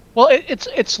 Well,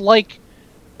 it's like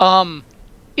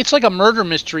a murder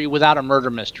mystery without a murder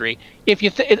mystery. If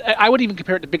you, I would even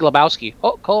compare it to Big Lebowski,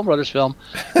 Coen Brothers film,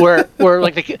 where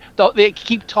like they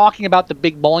keep talking about the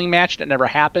big bowling match that never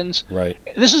happens. Right.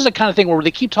 This is the kind of thing where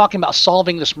they keep talking about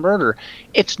solving this murder.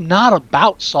 It's not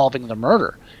about solving the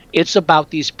murder. It's about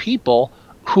these people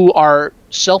who are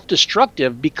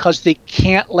self-destructive because they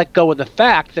can't let go of the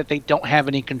fact that they don't have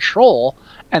any control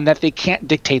and that they can't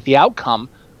dictate the outcome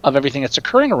of everything that's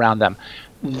occurring around them.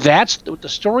 That's what the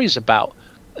story's about.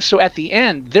 So at the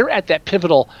end, they're at that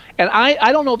pivotal, and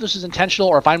I don't know if this is intentional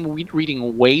or if I'm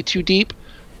reading way too deep,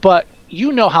 but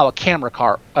you know how a camera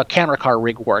car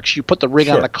rig works. You put the rig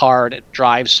on the car and it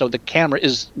drives, so the camera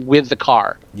is with the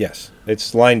car. Yes,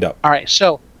 it's lined up. All right,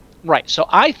 so Right. So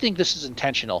I think this is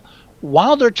intentional.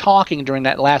 While they're talking during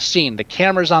that last scene, the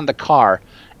camera's on the car,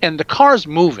 and the car's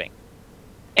moving.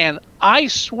 And I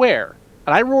swear,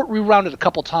 and I rewound it a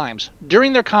couple times,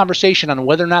 during their conversation on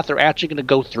whether or not they're actually going to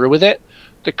go through with it,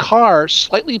 the car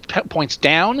slightly points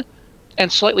down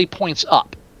and slightly points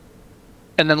up,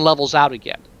 and then levels out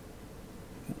again.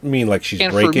 You mean like she's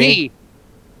And braking? for me,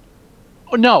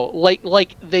 no,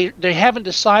 like they haven't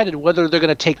decided whether they're going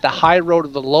to take the high road or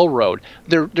the low road.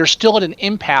 They're still at an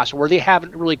impasse where they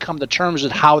haven't really come to terms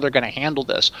with how they're going to handle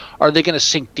this. Are they going to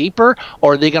sink deeper,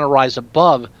 or are they going to rise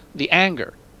above the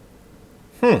anger?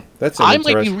 That's an I might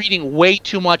be interesting. reading way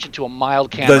too much into a mild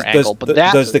camera angle, but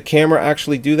Does the camera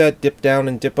actually do that? Dip down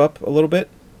and dip up a little bit?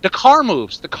 the car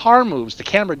moves. The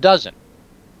camera doesn't.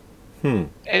 And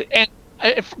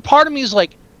part of me is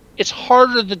like, it's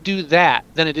harder to do that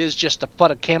than it is just to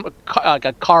put a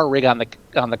car rig on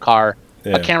the car,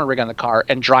 Yeah. a camera rig on the car,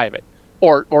 and drive it,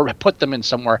 or put them in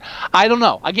somewhere. I don't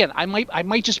know. Again, I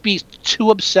might just be too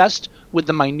obsessed with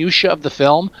the minutia of the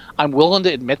film. I'm willing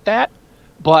to admit that,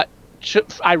 but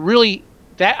I really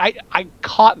I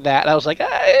caught that. And I was like,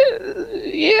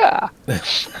 yeah.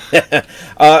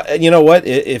 You know what?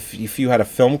 If you had a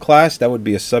film class, that would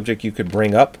be a subject you could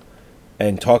bring up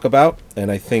and talk about.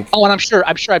 And I think. Oh, and I'm sure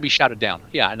I'd be shouted down.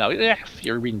 Yeah, I know. If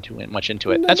you're reading too much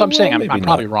into it, that's what I'm saying. maybe I'm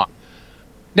probably not. wrong.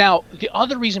 Now, the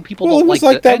other reason people Well, don't it was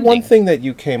like like the that one ending, thing that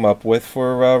you came up with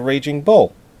for Raging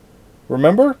Bull.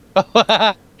 Remember?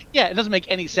 yeah, it doesn't make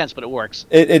any sense, but it works.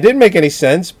 It didn't make any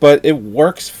sense, but it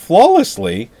works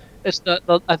flawlessly. It's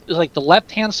it's like the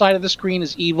left hand side of the screen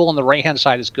is evil and the right hand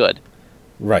side is good.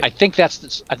 Right. I think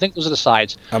those are the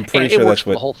sides. I'm pretty and sure it works that's for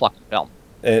what- the whole fucking film.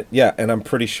 Yeah, and I'm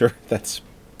pretty sure that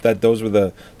those were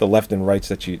the left and rights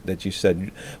that you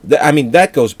said. I mean,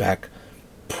 that goes back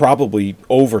probably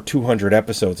over 200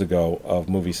 episodes ago of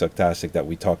Movie Sucktastic that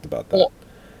we talked about that. Well,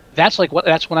 that's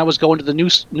when I was going to the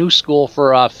new school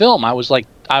for film.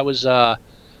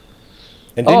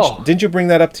 And Oh. didn't you bring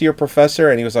that up to your professor?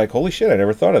 And he was like, "Holy shit, I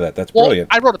never thought of that. That's Well,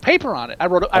 brilliant." I wrote a paper on it. I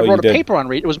wrote you a did? paper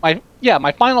on it. It was my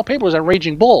final paper was on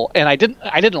Raging Bull, and I didn't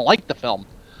like the film,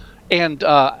 and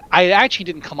I actually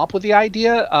didn't come up with the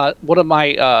idea. One of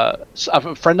my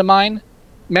a friend of mine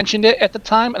mentioned it at the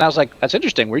time, and I was like, "That's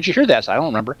interesting. Where'd you hear that?" So I don't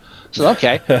remember. So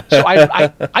okay, so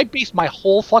I based my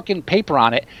whole fucking paper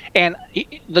on it, and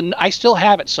I still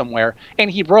have it somewhere.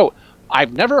 And he wrote,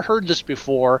 "I've never heard this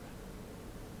before,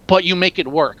 but you make it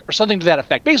work," or something to that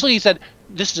effect. Basically, he said,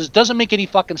 doesn't make any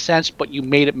fucking sense, but you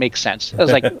made it make sense. I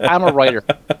was like, I'm a writer.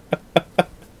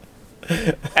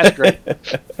 That's great.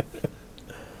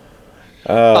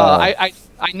 I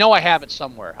know I have it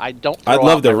somewhere. I don't. I'd throw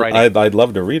love out my to. writing. I'd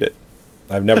love to read it.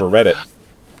 I've never read it.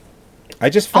 I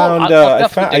just Oh, found. I'll I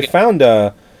definitely dig it. found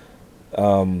a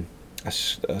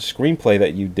screenplay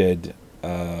that you did.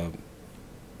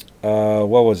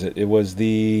 What was it? It was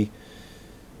the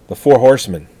Four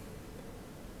Horsemen.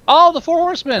 Oh, the Four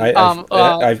Horsemen.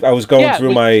 I was going yeah,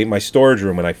 through my storage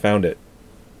room and I found it.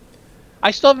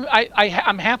 I still.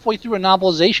 I'm halfway through a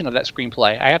novelization of that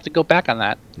screenplay. I have to go back on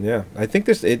that. Yeah, I think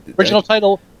Original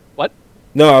title. What?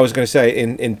 No, I was going to say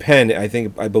in pen.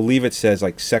 I believe it says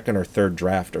like second or third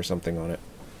draft or something on it.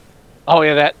 Oh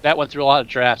yeah, that went through a lot of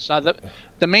drafts.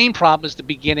 The main problem is the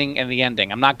beginning and the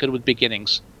ending. I'm not good with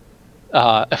beginnings.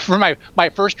 For my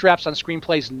first drafts on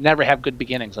screenplays, never have good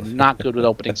beginnings. I'm not good with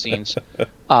opening scenes.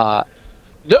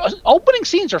 The opening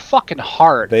scenes are fucking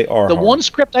hard. They are The hard. one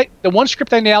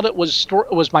script I nailed it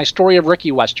was my Story of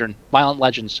Ricky Western, Violent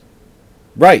Legends.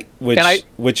 Right, And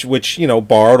which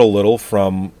borrowed a little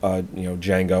from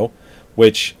Django,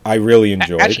 which I really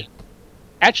enjoyed.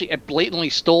 Actually, it blatantly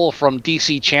stole from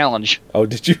DC Challenge. Oh,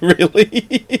 did you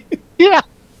really? Yeah.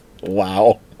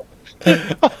 Wow.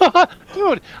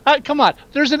 Dude, come on.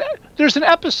 There's an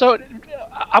episode.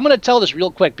 I'm going to tell this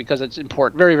real quick because it's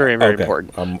important. Very, very, very Okay,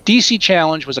 important. DC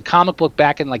Challenge was a comic book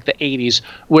back in like the 80s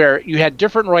where you had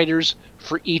different writers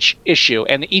for each issue,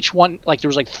 and each one, like there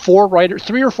was like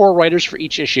 3 or 4 writers for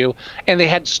each issue, and they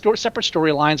had separate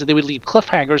storylines, and they would leave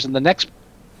cliffhangers, and the next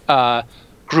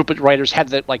group of writers had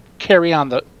to like carry on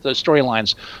the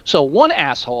storylines. So one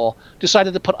asshole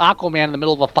decided to put Aquaman in the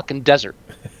middle of a fucking desert.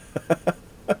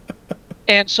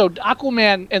 And so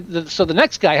Aquaman, so the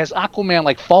next guy has Aquaman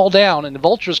like fall down, and the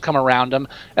vultures come around him,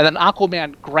 and then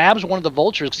Aquaman grabs one of the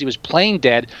vultures because he was playing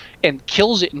dead and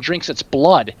kills it and drinks its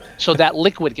blood, so that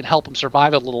liquid can help him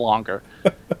survive a little longer.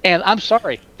 And I'm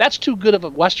sorry, that's too good of a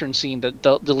Western scene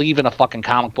to leave in a fucking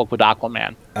comic book with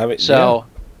Aquaman. I mean, So,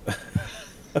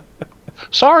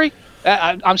 sorry,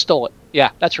 I'm stole it.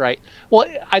 Yeah, that's right.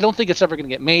 Well, I don't think it's ever going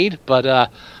to get made,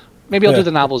 but maybe I'll do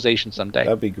the novelization someday.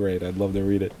 that'd be great. I'd love to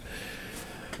read it.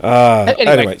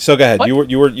 Anyway, so go ahead. What?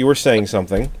 You were saying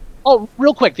something. Oh,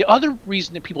 real quick. The other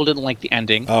reason that people didn't like the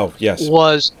ending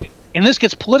was, and this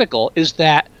gets political, is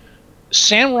that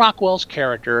Sam Rockwell's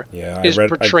character is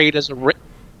portrayed as a...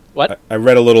 What? I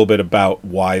read a little bit about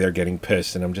why they're getting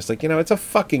pissed, and I'm just like, it's a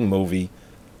fucking movie.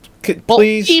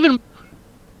 Please? Even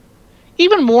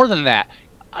more than that,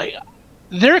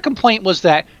 their complaint was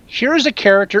that here's a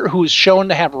character who is shown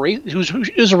to have who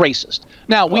is a racist.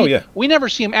 Now we never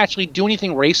see him actually do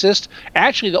anything racist.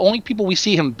 Actually, the only people we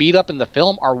see him beat up in the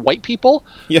film are white people.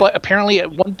 Yeah. But apparently, in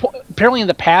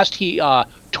the past, he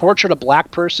tortured a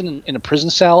black person in a prison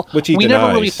cell. Which he denies.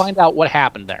 Never really find out what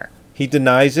happened there. He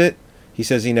denies it. He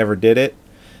says he never did it.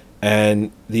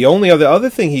 And the only other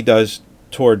thing he does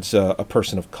towards a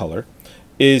person of color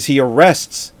is he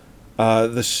arrests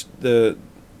the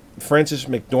Frances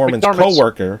McDormand's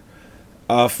co-worker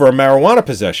for a marijuana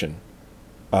possession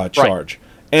charge. Right.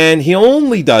 And he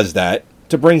only does that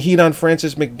to bring heat on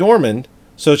Frances McDormand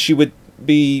so she would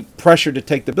be pressured to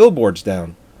take the billboards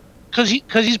down. Because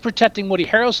he's protecting Woody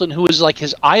Harrelson, who is like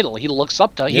his idol. He looks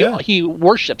up to. He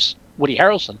worships Woody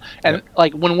Harrelson, and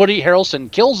like when Woody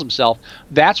Harrelson kills himself,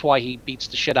 that's why he beats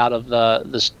the shit out of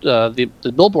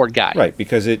the billboard guy. Right,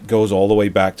 because it goes all the way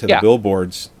back to the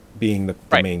billboards being the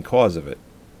main cause of it.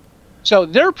 So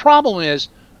their problem is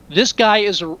this guy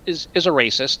is a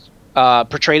racist,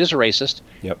 portrayed as a racist,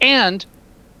 and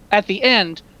at the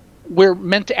end, we're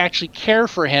meant to actually care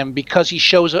for him because he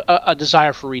shows a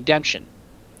desire for redemption.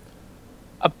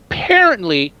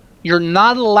 Apparently, you're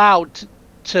not allowed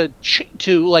to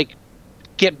like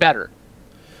get better.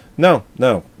 No.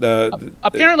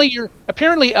 Apparently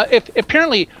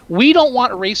we don't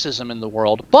want racism in the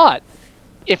world, but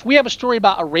if we have a story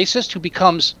about a racist who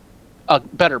becomes a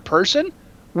better person,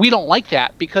 we don't like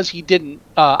that because he didn't.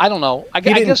 I don't know. I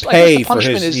guess the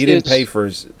punishment is. He didn't pay for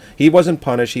his. He wasn't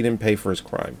punished. He didn't pay for his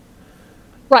crime.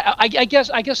 Right. I guess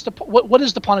what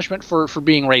is the punishment for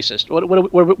being racist?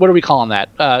 What are we calling that?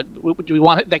 Do we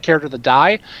want that character to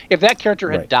die? If that character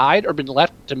had died or been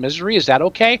left to misery, is that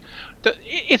okay?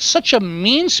 It's such a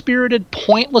mean-spirited,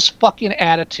 pointless fucking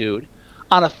attitude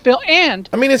on a film. And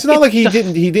I mean, it's not like he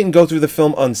didn't go through the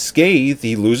film unscathed.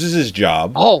 He loses his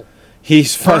job. Oh,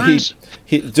 he's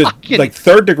like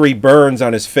third-degree burns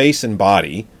on his face and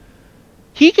body.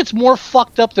 He gets more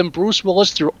fucked up than Bruce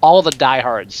Willis through all the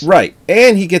diehards. Right.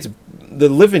 And he gets the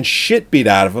living shit beat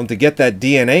out of him to get that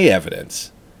DNA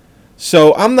evidence.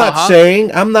 So I'm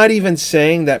not even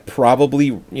saying that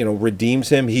probably, redeems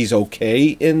him. He's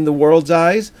okay in the world's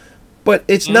eyes. But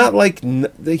it's not like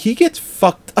he gets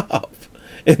fucked up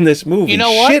in this movie. You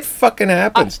know what? Shit fucking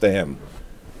happens to him.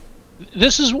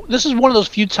 This is one of those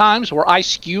few times where I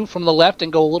skew from the left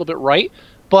and go a little bit right.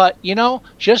 But,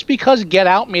 just because Get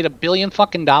Out made $1 billion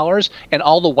fucking and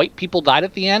all the white people died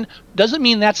at the end doesn't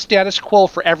mean that's status quo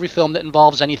for every film that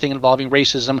involves anything involving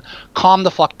racism. Calm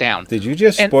the fuck down. Did you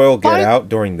just spoil Get Out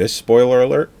during this spoiler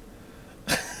alert?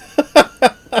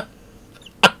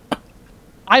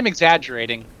 I'm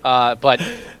exaggerating, but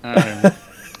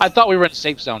I thought we were in a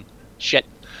safe zone. Shit.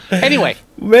 Anyway.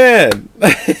 Man.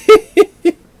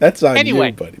 That's on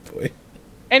you, buddy boy.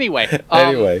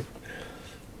 Anyway.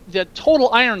 The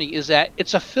total irony is that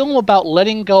it's a film about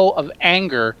letting go of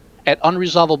anger at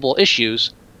unresolvable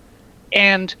issues,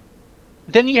 and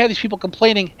then you have these people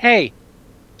complaining, hey,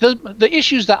 the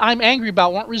issues that I'm angry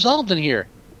about weren't resolved in here.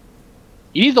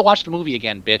 You need to watch the movie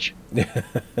again, bitch.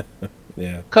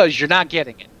 Yeah. Because you're not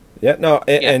getting it. Yeah, no,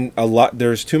 and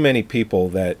there's too many people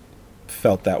that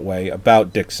felt that way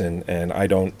about Dixon, and I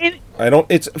don't,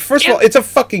 first of all, it's a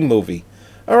fucking movie.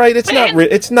 All right,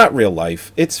 it's not real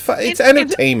life. It's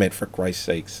entertainment, for Christ's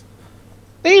sakes.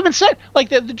 They even said, like,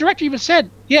 the director even said,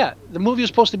 the movie was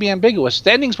supposed to be ambiguous.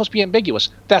 The ending's supposed to be ambiguous.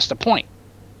 That's the point.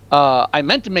 I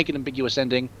meant to make an ambiguous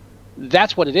ending.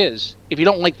 That's what it is. If you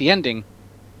don't like the ending,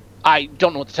 I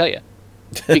don't know what to tell you.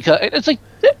 Because it's like,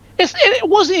 it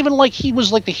wasn't even like he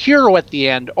was like the hero at the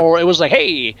end, or it was like,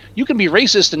 hey, you can be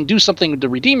racist and do something to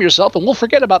redeem yourself, and we'll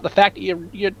forget about the fact that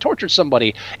you tortured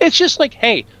somebody. It's just like,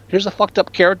 hey, here's a fucked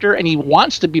up character, and he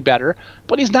wants to be better,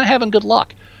 but he's not having good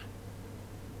luck.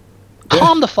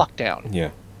 Calm the fuck down. Yeah.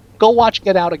 Go watch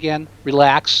Get Out again.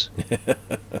 Relax.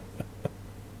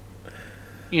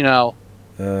 And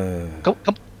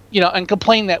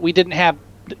complain that we didn't have.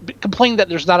 Complain that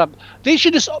there's not a. They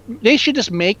should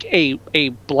just make a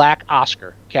black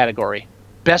Oscar category,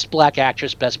 best black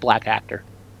actress, best black actor.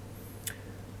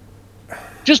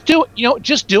 Just do it.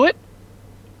 Just do it,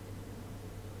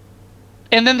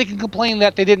 and then they can complain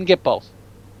that they didn't get both.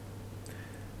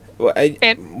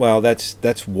 Well,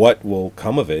 that's what will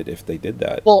come of it if they did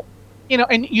that. Well,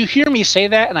 and you hear me say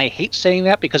that, and I hate saying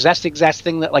that because that's the exact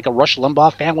thing that like a Rush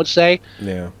Limbaugh fan would say.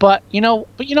 Yeah. But you know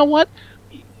what?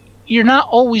 You're not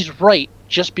always right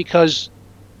just because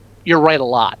you're right a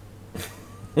lot.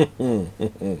 You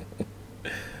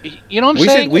know what I'm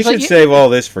saying? We should save all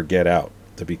this for Get Out,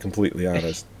 to be completely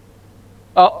honest.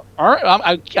 All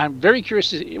right, I'm very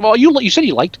curious. Well, you said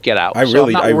you liked Get Out. I so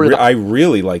I'm not worried about-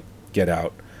 really like Get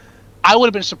Out. I would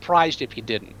have been surprised if you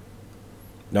didn't.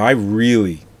 No, I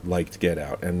really liked Get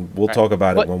Out, and we'll talk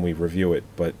about it when we review it.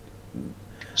 But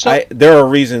there are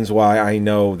reasons why I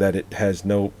know that it has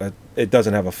it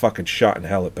doesn't have a fucking shot in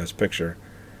hell at Best Picture.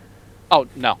 Oh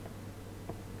no!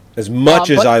 As much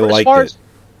as I liked it.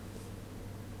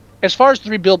 As far as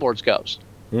Three Billboards goes,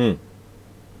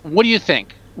 what do you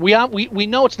think? We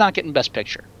know it's not getting Best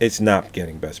Picture. It's not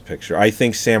getting Best Picture. I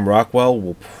think Sam Rockwell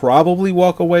will probably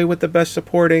walk away with the Best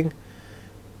Supporting.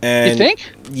 And you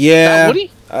think? Yeah. Not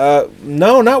Woody?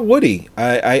 No, not Woody.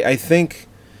 I think.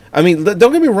 I mean,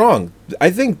 don't get me wrong.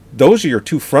 I think those are your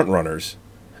two front runners,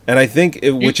 and I think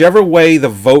whichever way the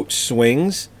vote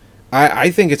swings, I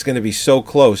think it's going to be so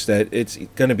close that it's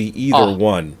going to be either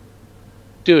one.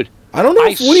 Dude, I don't know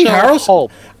if Woody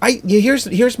Harrelson.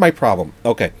 Here's my problem.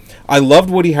 Okay, I loved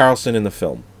Woody Harrelson in the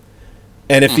film,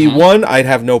 and if he won, I'd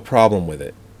have no problem with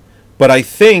it. But I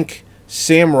think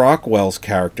Sam Rockwell's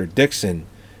character Dixon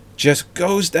just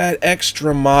goes that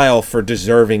extra mile for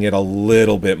deserving it a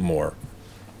little bit more.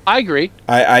 I agree.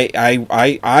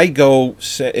 I go,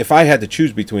 if I had to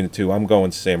choose between the two, I'm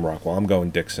going Sam Rockwell. I'm going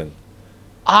Dixon.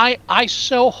 I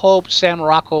so hope Sam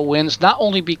Rockwell wins, not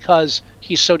only because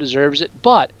he so deserves it,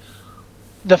 but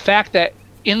the fact that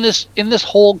in this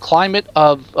whole climate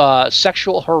of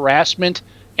sexual harassment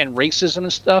and racism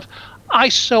and stuff, I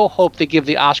so hope they give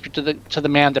the Oscar to the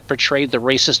man that portrayed the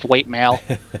racist white male.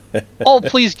 Oh,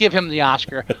 please give him the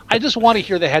Oscar. I just want to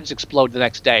hear the heads explode the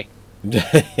next day.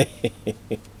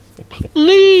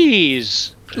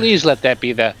 Please let that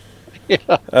be the.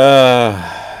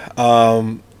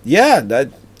 Yeah.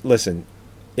 Listen,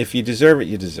 if you deserve it,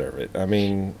 you deserve it. I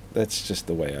mean, that's just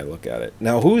the way I look at it.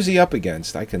 Now, who's he up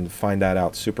against? I can find that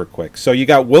out super quick. So you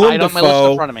got Willem Dafoe. My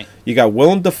list in front of me. You got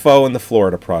Willem Dafoe in The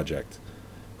Florida Project,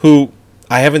 who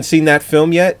I haven't seen that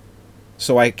film yet,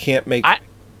 so I can't make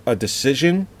a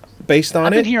decision based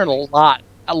on it. I've been hearing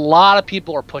a lot of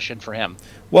people are pushing for him.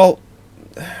 Well,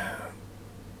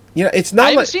 it's not.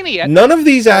 I haven't seen it yet. None of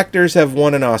these actors have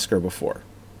won an Oscar before.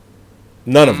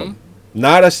 None of them.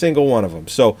 Not a single one of them.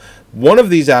 So one of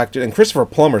these actors, and Christopher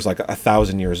Plummer's like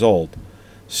 1,000 years old.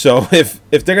 So if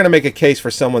they're going to make a case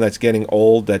for someone that's getting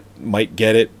old that might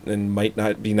get it and might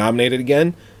not be nominated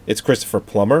again, it's Christopher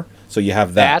Plummer. So you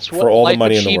have that. That's for all the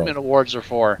money in the world. Achievement Awards are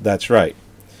for. That's right.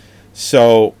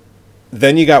 So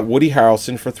then you got Woody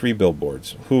Harrelson for Three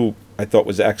Billboards, who I thought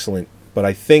was excellent, but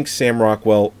I think Sam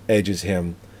Rockwell edges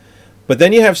him. But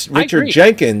then you have Richard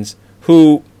Jenkins,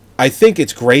 who I think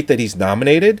it's great that he's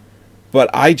nominated, but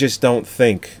I just don't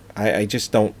think I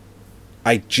just don't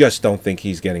think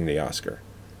he's getting the Oscar.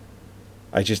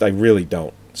 I really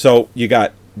don't. So you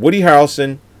got Woody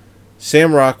Harrelson,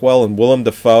 Sam Rockwell, and Willem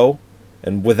Dafoe,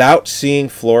 and without seeing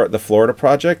the Florida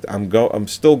Project, I'm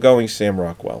still going Sam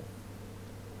Rockwell.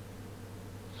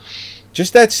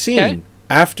 Just that scene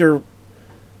after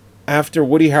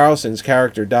Woody Harrelson's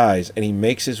character dies and he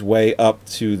makes his way up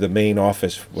to the main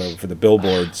office for the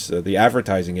billboards, the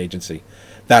advertising agency.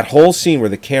 That whole scene where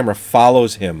the camera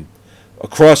follows him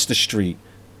across the street,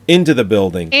 into the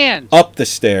building, and up the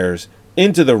stairs,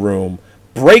 into the room,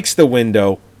 breaks the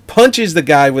window, punches the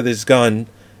guy with his gun,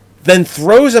 then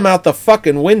throws him out the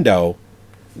fucking window.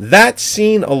 That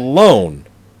scene alone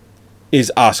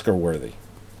is Oscar worthy.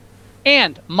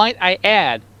 And, might I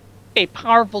add, a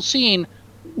powerful scene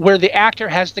where the actor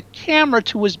has the camera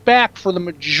to his back for the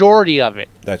majority of it.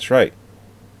 That's right.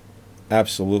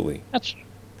 Absolutely.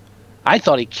 I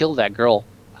thought he killed that girl.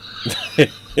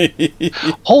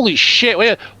 Holy shit.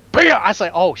 Wait, I was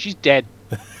like, oh, she's dead.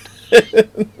 I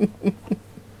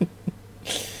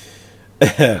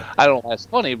don't know why it's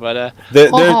funny, but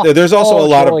there's also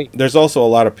a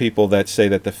lot of people that say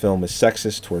that the film is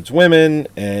sexist towards women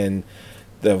and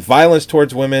the violence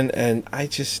towards women, and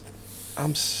just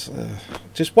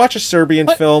watch a Serbian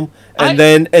film and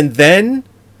then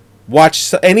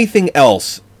watch anything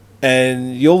else,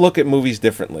 and you'll look at movies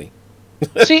differently.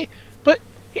 See, but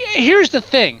here's the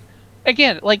thing.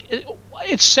 Again, like,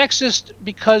 it's sexist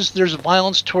because there's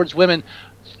violence towards women.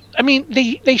 I mean,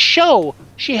 they show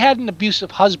she had an abusive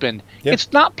husband. Yep.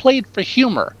 It's not played for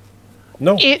humor.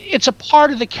 No. It's a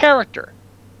part of the character.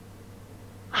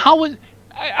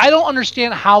 I don't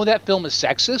understand how that film is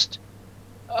sexist.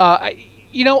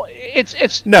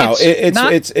 it's No,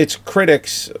 not, it's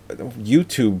critics,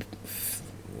 YouTube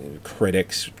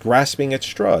critics grasping at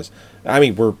straws. I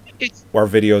mean, our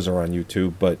videos are on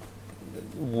YouTube, but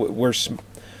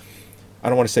I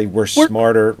don't want to say we're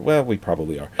smarter. Well, we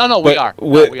probably are. No, we are.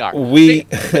 We are.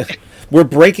 We're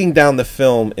breaking down the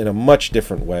film in a much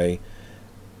different way.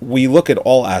 We look at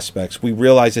all aspects. We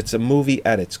realize it's a movie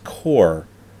at its core.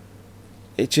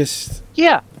 It just...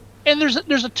 Yeah, and there's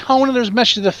a tone and there's a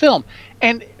message to the film.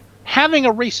 And having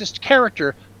a racist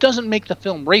character doesn't make the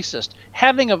film racist.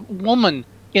 Having a woman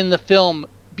in the film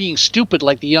being stupid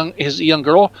like his young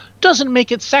girl doesn't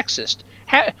make it sexist.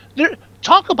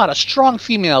 Talk about a strong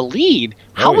female lead.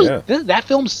 How is that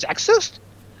film sexist?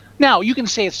 Now, you can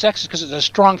say it's sexist because it's a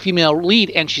strong female lead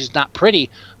and she's not pretty,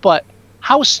 but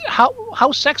how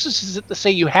sexist is it to say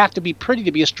you have to be pretty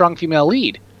to be a strong female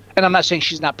lead? And I'm not saying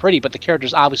she's not pretty, but the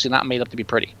character's obviously not made up to be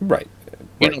pretty. Right.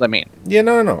 You know what I mean? Yeah,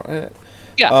 no.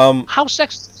 Yeah. How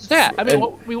sexist is that? I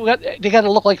mean, they got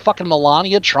to look like fucking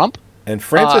Melania Trump. And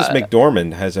Frances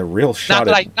McDormand has a real shot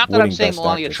at not that I'm saying Best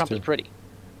Melania Actress, Trump too. is pretty.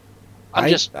 I'm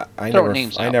just throwing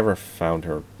names out. I never found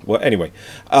her. Well, anyway,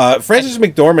 Frances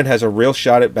McDormand has a real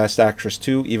shot at Best Actress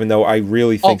too. Even though I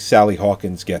really think Sally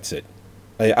Hawkins gets it,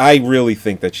 I really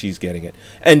think that she's getting it,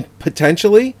 and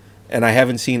potentially. And I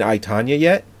haven't seen I, Tonya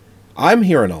yet. I'm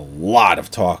hearing a lot of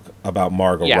talk about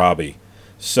Margot Robbie,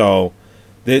 so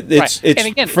it's and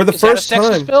again, for the first that a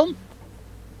sexist time. Film?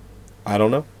 I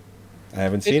don't know. I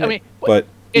haven't seen it, mean, but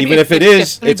even if it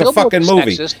is, it's a fucking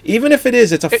movie. Sexist. Even if it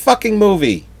is, it's a fucking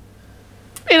movie.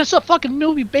 And it's a fucking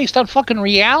movie based on fucking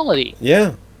reality.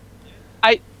 Yeah.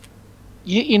 And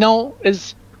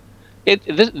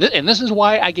this is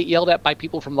why I get yelled at by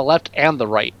people from the left and the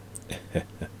right.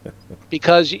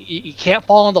 Because you can't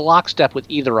fall into lockstep with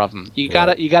either of them. You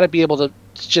gotta be able to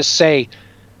just say,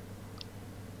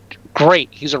 great,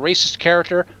 he's a racist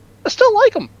character. I still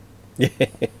like him.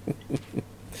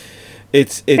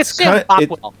 It's Sam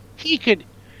Rockwell.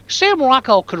 Sam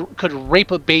Rockwell could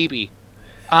rape a baby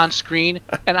on screen,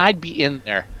 and I'd be in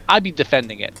there. I'd be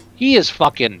defending it. He's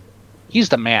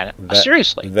the man.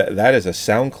 Seriously. That is a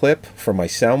sound clip for my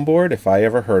soundboard if I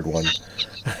ever heard one.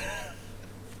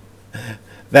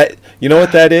 You know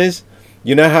what that is?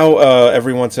 You know how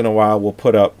every once in a while we'll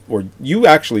put up, or you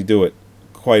actually do it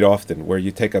quite often, where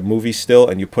you take a movie still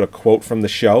and you put a quote from the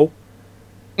show?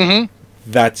 Mm-hmm.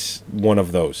 That's one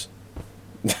of those.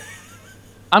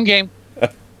 I'm game.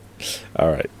 All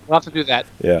right. We'll have to do that.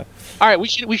 Yeah. All right, we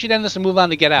should end this and move on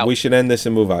to Get Out. We should end this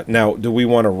and move on. Now, do we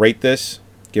want to rate this?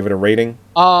 Give it a rating?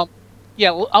 Yeah,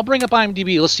 I'll bring up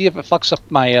IMDb. Let's see if it fucks up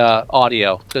my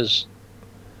audio, because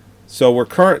so we're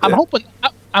current.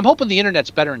 I'm hoping the internet's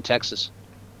better in Texas.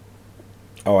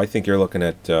 Oh, I think you're looking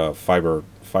at fiber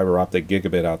optic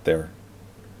gigabit out there.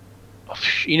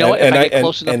 You know what? If I get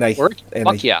close enough to work,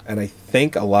 fuck yeah. And I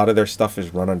think a lot of their stuff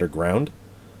is run underground.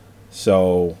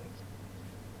 So,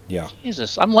 yeah.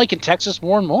 Jesus, I'm liking Texas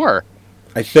more and more.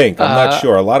 I think. I'm not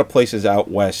sure. A lot of places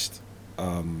out west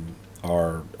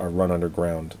are run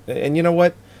underground. And you know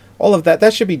what? All of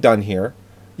that should be done here.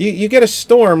 You get a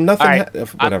storm, nothing... All right.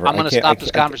 Whatever. I'm going to stop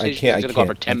this conversation. It's going to go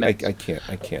for 10 minutes. I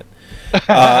can't.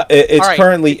 It's right.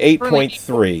 currently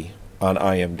 8.3 on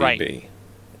IMDb. Right.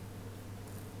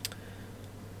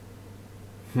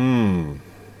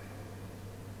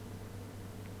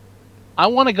 I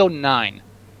want to go 9.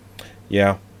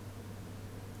 Yeah.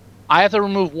 I have to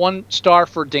remove 1 star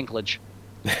for Dinklage.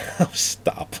 Oh,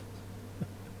 stop.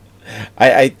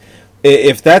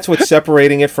 If that's what's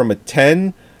separating it from a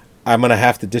 10, I'm going to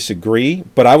have to disagree.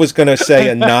 But I was going to say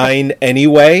a 9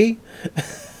 anyway.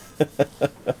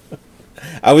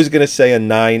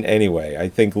 I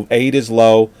think 8 is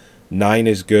low, 9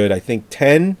 is good. I think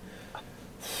 10,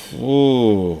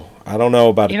 ooh, I don't know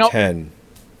about a 10.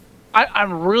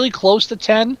 I'm really close to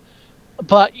 10,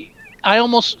 but I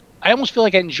almost feel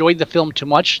like I enjoyed the film too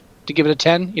much to give it a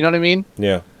 10. You know what I mean?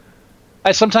 Yeah.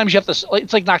 Sometimes you have to.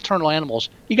 It's like Nocturnal Animals.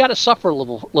 You got to suffer a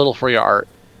little for your art.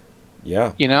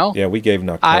 Yeah. You know. Yeah, we gave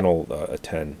Nocturnal a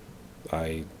 10.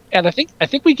 And I think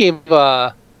we gave.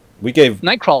 We gave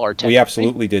Nightcrawler a 10. We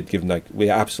absolutely did give We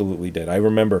absolutely did. I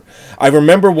remember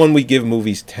when we give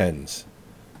movies 10s.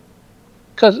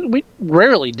 Because we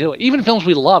rarely do it. Even films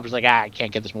we love, it's like, I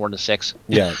can't get this more than a 6.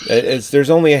 Yeah, there's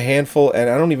only a handful, and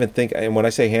I don't even think. And when I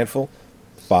say handful,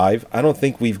 5. I don't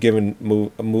think we've given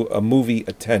a movie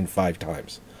a 10 5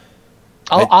 times.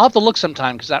 I'll have to look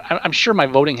sometime because I'm sure my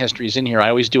voting history is in here. I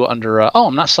always do it under.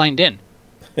 I'm not signed in.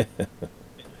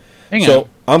 Hang on.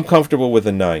 I'm comfortable with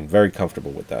a 9. Very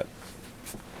comfortable with that.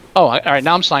 Oh, all right.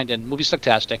 Now I'm signed in. Movie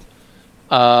Sucktastic.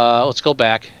 Let's go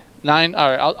back. 9. All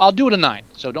right, I'll do it a 9.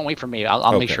 So don't wait for me.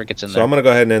 I'll make Okay. sure it gets in So there. I'm going to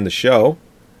go ahead and end the show.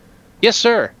 Yes,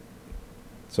 sir.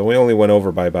 So we only went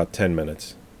over by about 10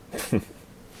 minutes.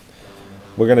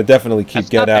 We're going to definitely keep That's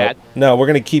Get not Out. bad. No, we're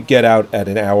going to keep Get Out at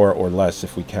an hour or less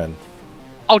if we can.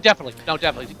 Oh, definitely. No,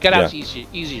 definitely. Get Out's Yeah.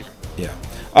 easier. Yeah.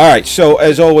 All right. So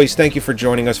as always, thank you for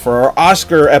joining us for our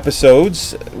Oscar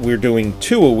episodes. We're doing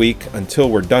 2 a week until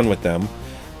we're done with them.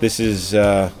 This is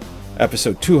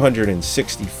episode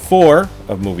 264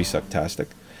 of Movie Sucktastic.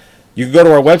 You can go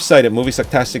to our website at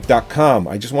moviesucktastic.com.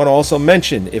 I just want to also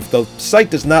mention, if the site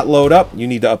does not load up, you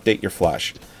need to update your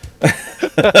Flash.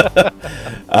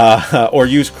 Or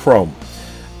use Chrome.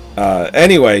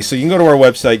 Anyway, so you can go to our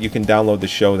website. You can download the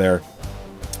show there.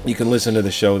 You can listen to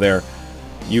the show there.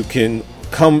 You can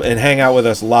come and hang out with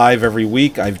us live every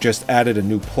week. I've just added a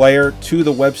new player to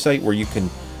the website where you can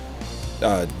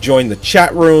join the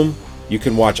chat room. You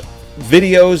can watch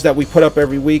videos that we put up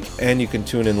every week, and you can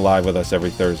tune in live with us every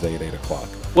Thursday at 8 o'clock.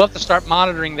 We'll have to start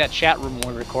monitoring that chat room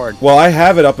when we record. Well, I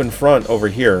have it up in front over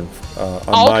here on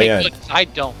my end. Good. I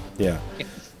don't. Yeah.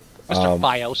 Mr.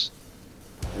 Bios.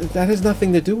 That has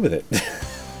nothing to do with it.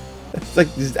 It's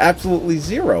like there's absolutely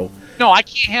zero. No, I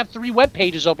can't have 3 web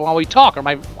pages open while we talk, or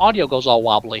my audio goes all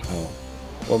wobbly.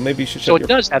 Well, maybe you should So shut it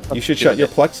does have something you should to do shut with your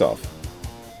it. Plex off.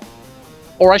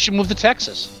 Or I should move to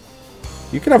Texas.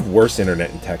 You could have worse internet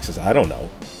in Texas. I don't know.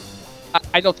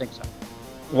 I don't think so.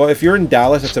 Well, if you're in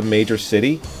Dallas, it's a major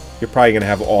city. You're probably going to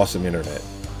have awesome internet.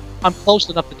 I'm close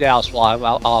enough to Dallas. Well,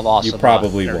 I'll have awesome. You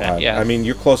probably will internet, have. Yeah. I mean,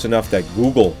 you're close enough that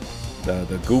Google,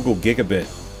 the Google Gigabit,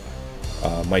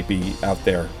 might be out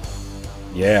there.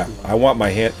 Yeah, I want my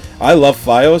hand. I love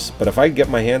FiOS, but if I could get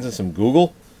my hands on some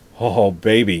Google, oh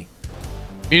baby,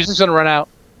 Music's gonna run out.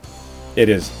 it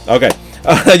is okay.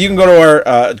 You can go to our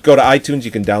go to iTunes.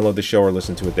 You can download the show or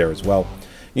listen to it there as well.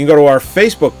 You can go to our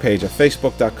Facebook page at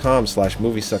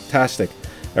facebook.com/moviesucktastic.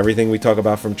 Everything we talk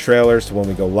about, from trailers to when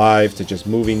we go live to just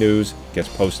movie news, gets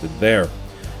posted there. You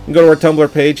can go to our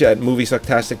Tumblr page at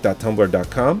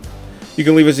moviesucktastic.tumblr.com. You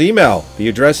can leave us email. The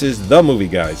address is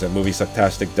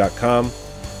themovieguys@moviesucktastic.com.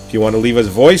 If you want to leave us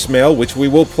voicemail, which we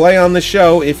will play on the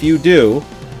show if you do,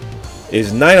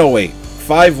 is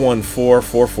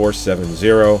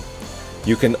 908-514-4470.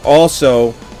 You can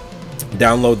also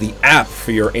download the app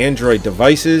for your Android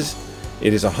devices.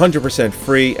 It is 100%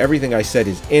 free. Everything I said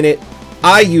is in it.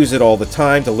 I use it all the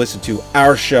time to listen to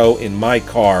our show in my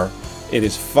car. It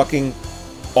is fucking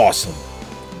awesome.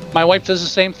 My wife does the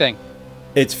same thing.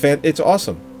 It's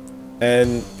awesome.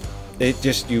 And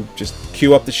you just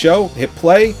queue up the show, hit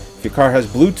play. If your car has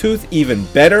Bluetooth, even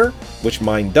better, which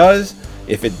mine does.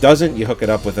 If it doesn't, you hook it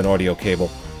up with an audio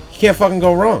cable. You can't fucking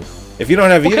go wrong. If you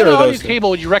don't have What either kind of of audio those, cable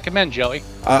would you recommend, Joey?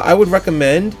 I would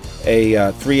recommend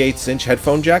a 3/8"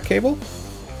 headphone jack cable.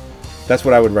 That's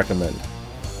what I would recommend.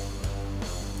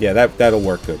 Yeah, that'll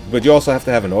work good. But you also have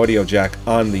to have an audio jack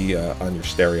on on your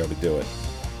stereo to do it.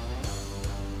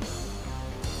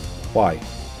 Why?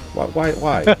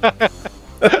 Why?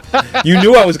 You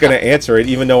knew I was going to answer it,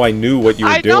 even though I knew what you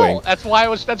were I doing. know. That's why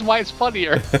it's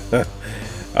funnier.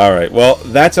 All right. Well,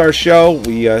 that's our show.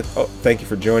 We thank you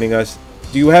for joining us.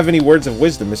 Do you have any words of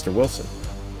wisdom, Mr. Wilson?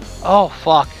 Oh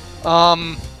fuck. I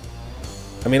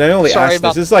mean, I only Sorry asked this.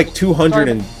 about- This is like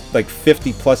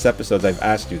 250 plus episodes I've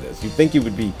asked you this. You'd think you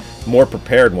would be more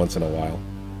prepared once in a while.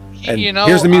 And You know,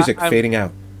 here's the music I'm- fading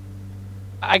out.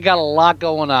 I got a lot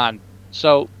going on.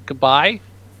 So goodbye.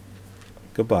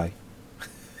 Goodbye.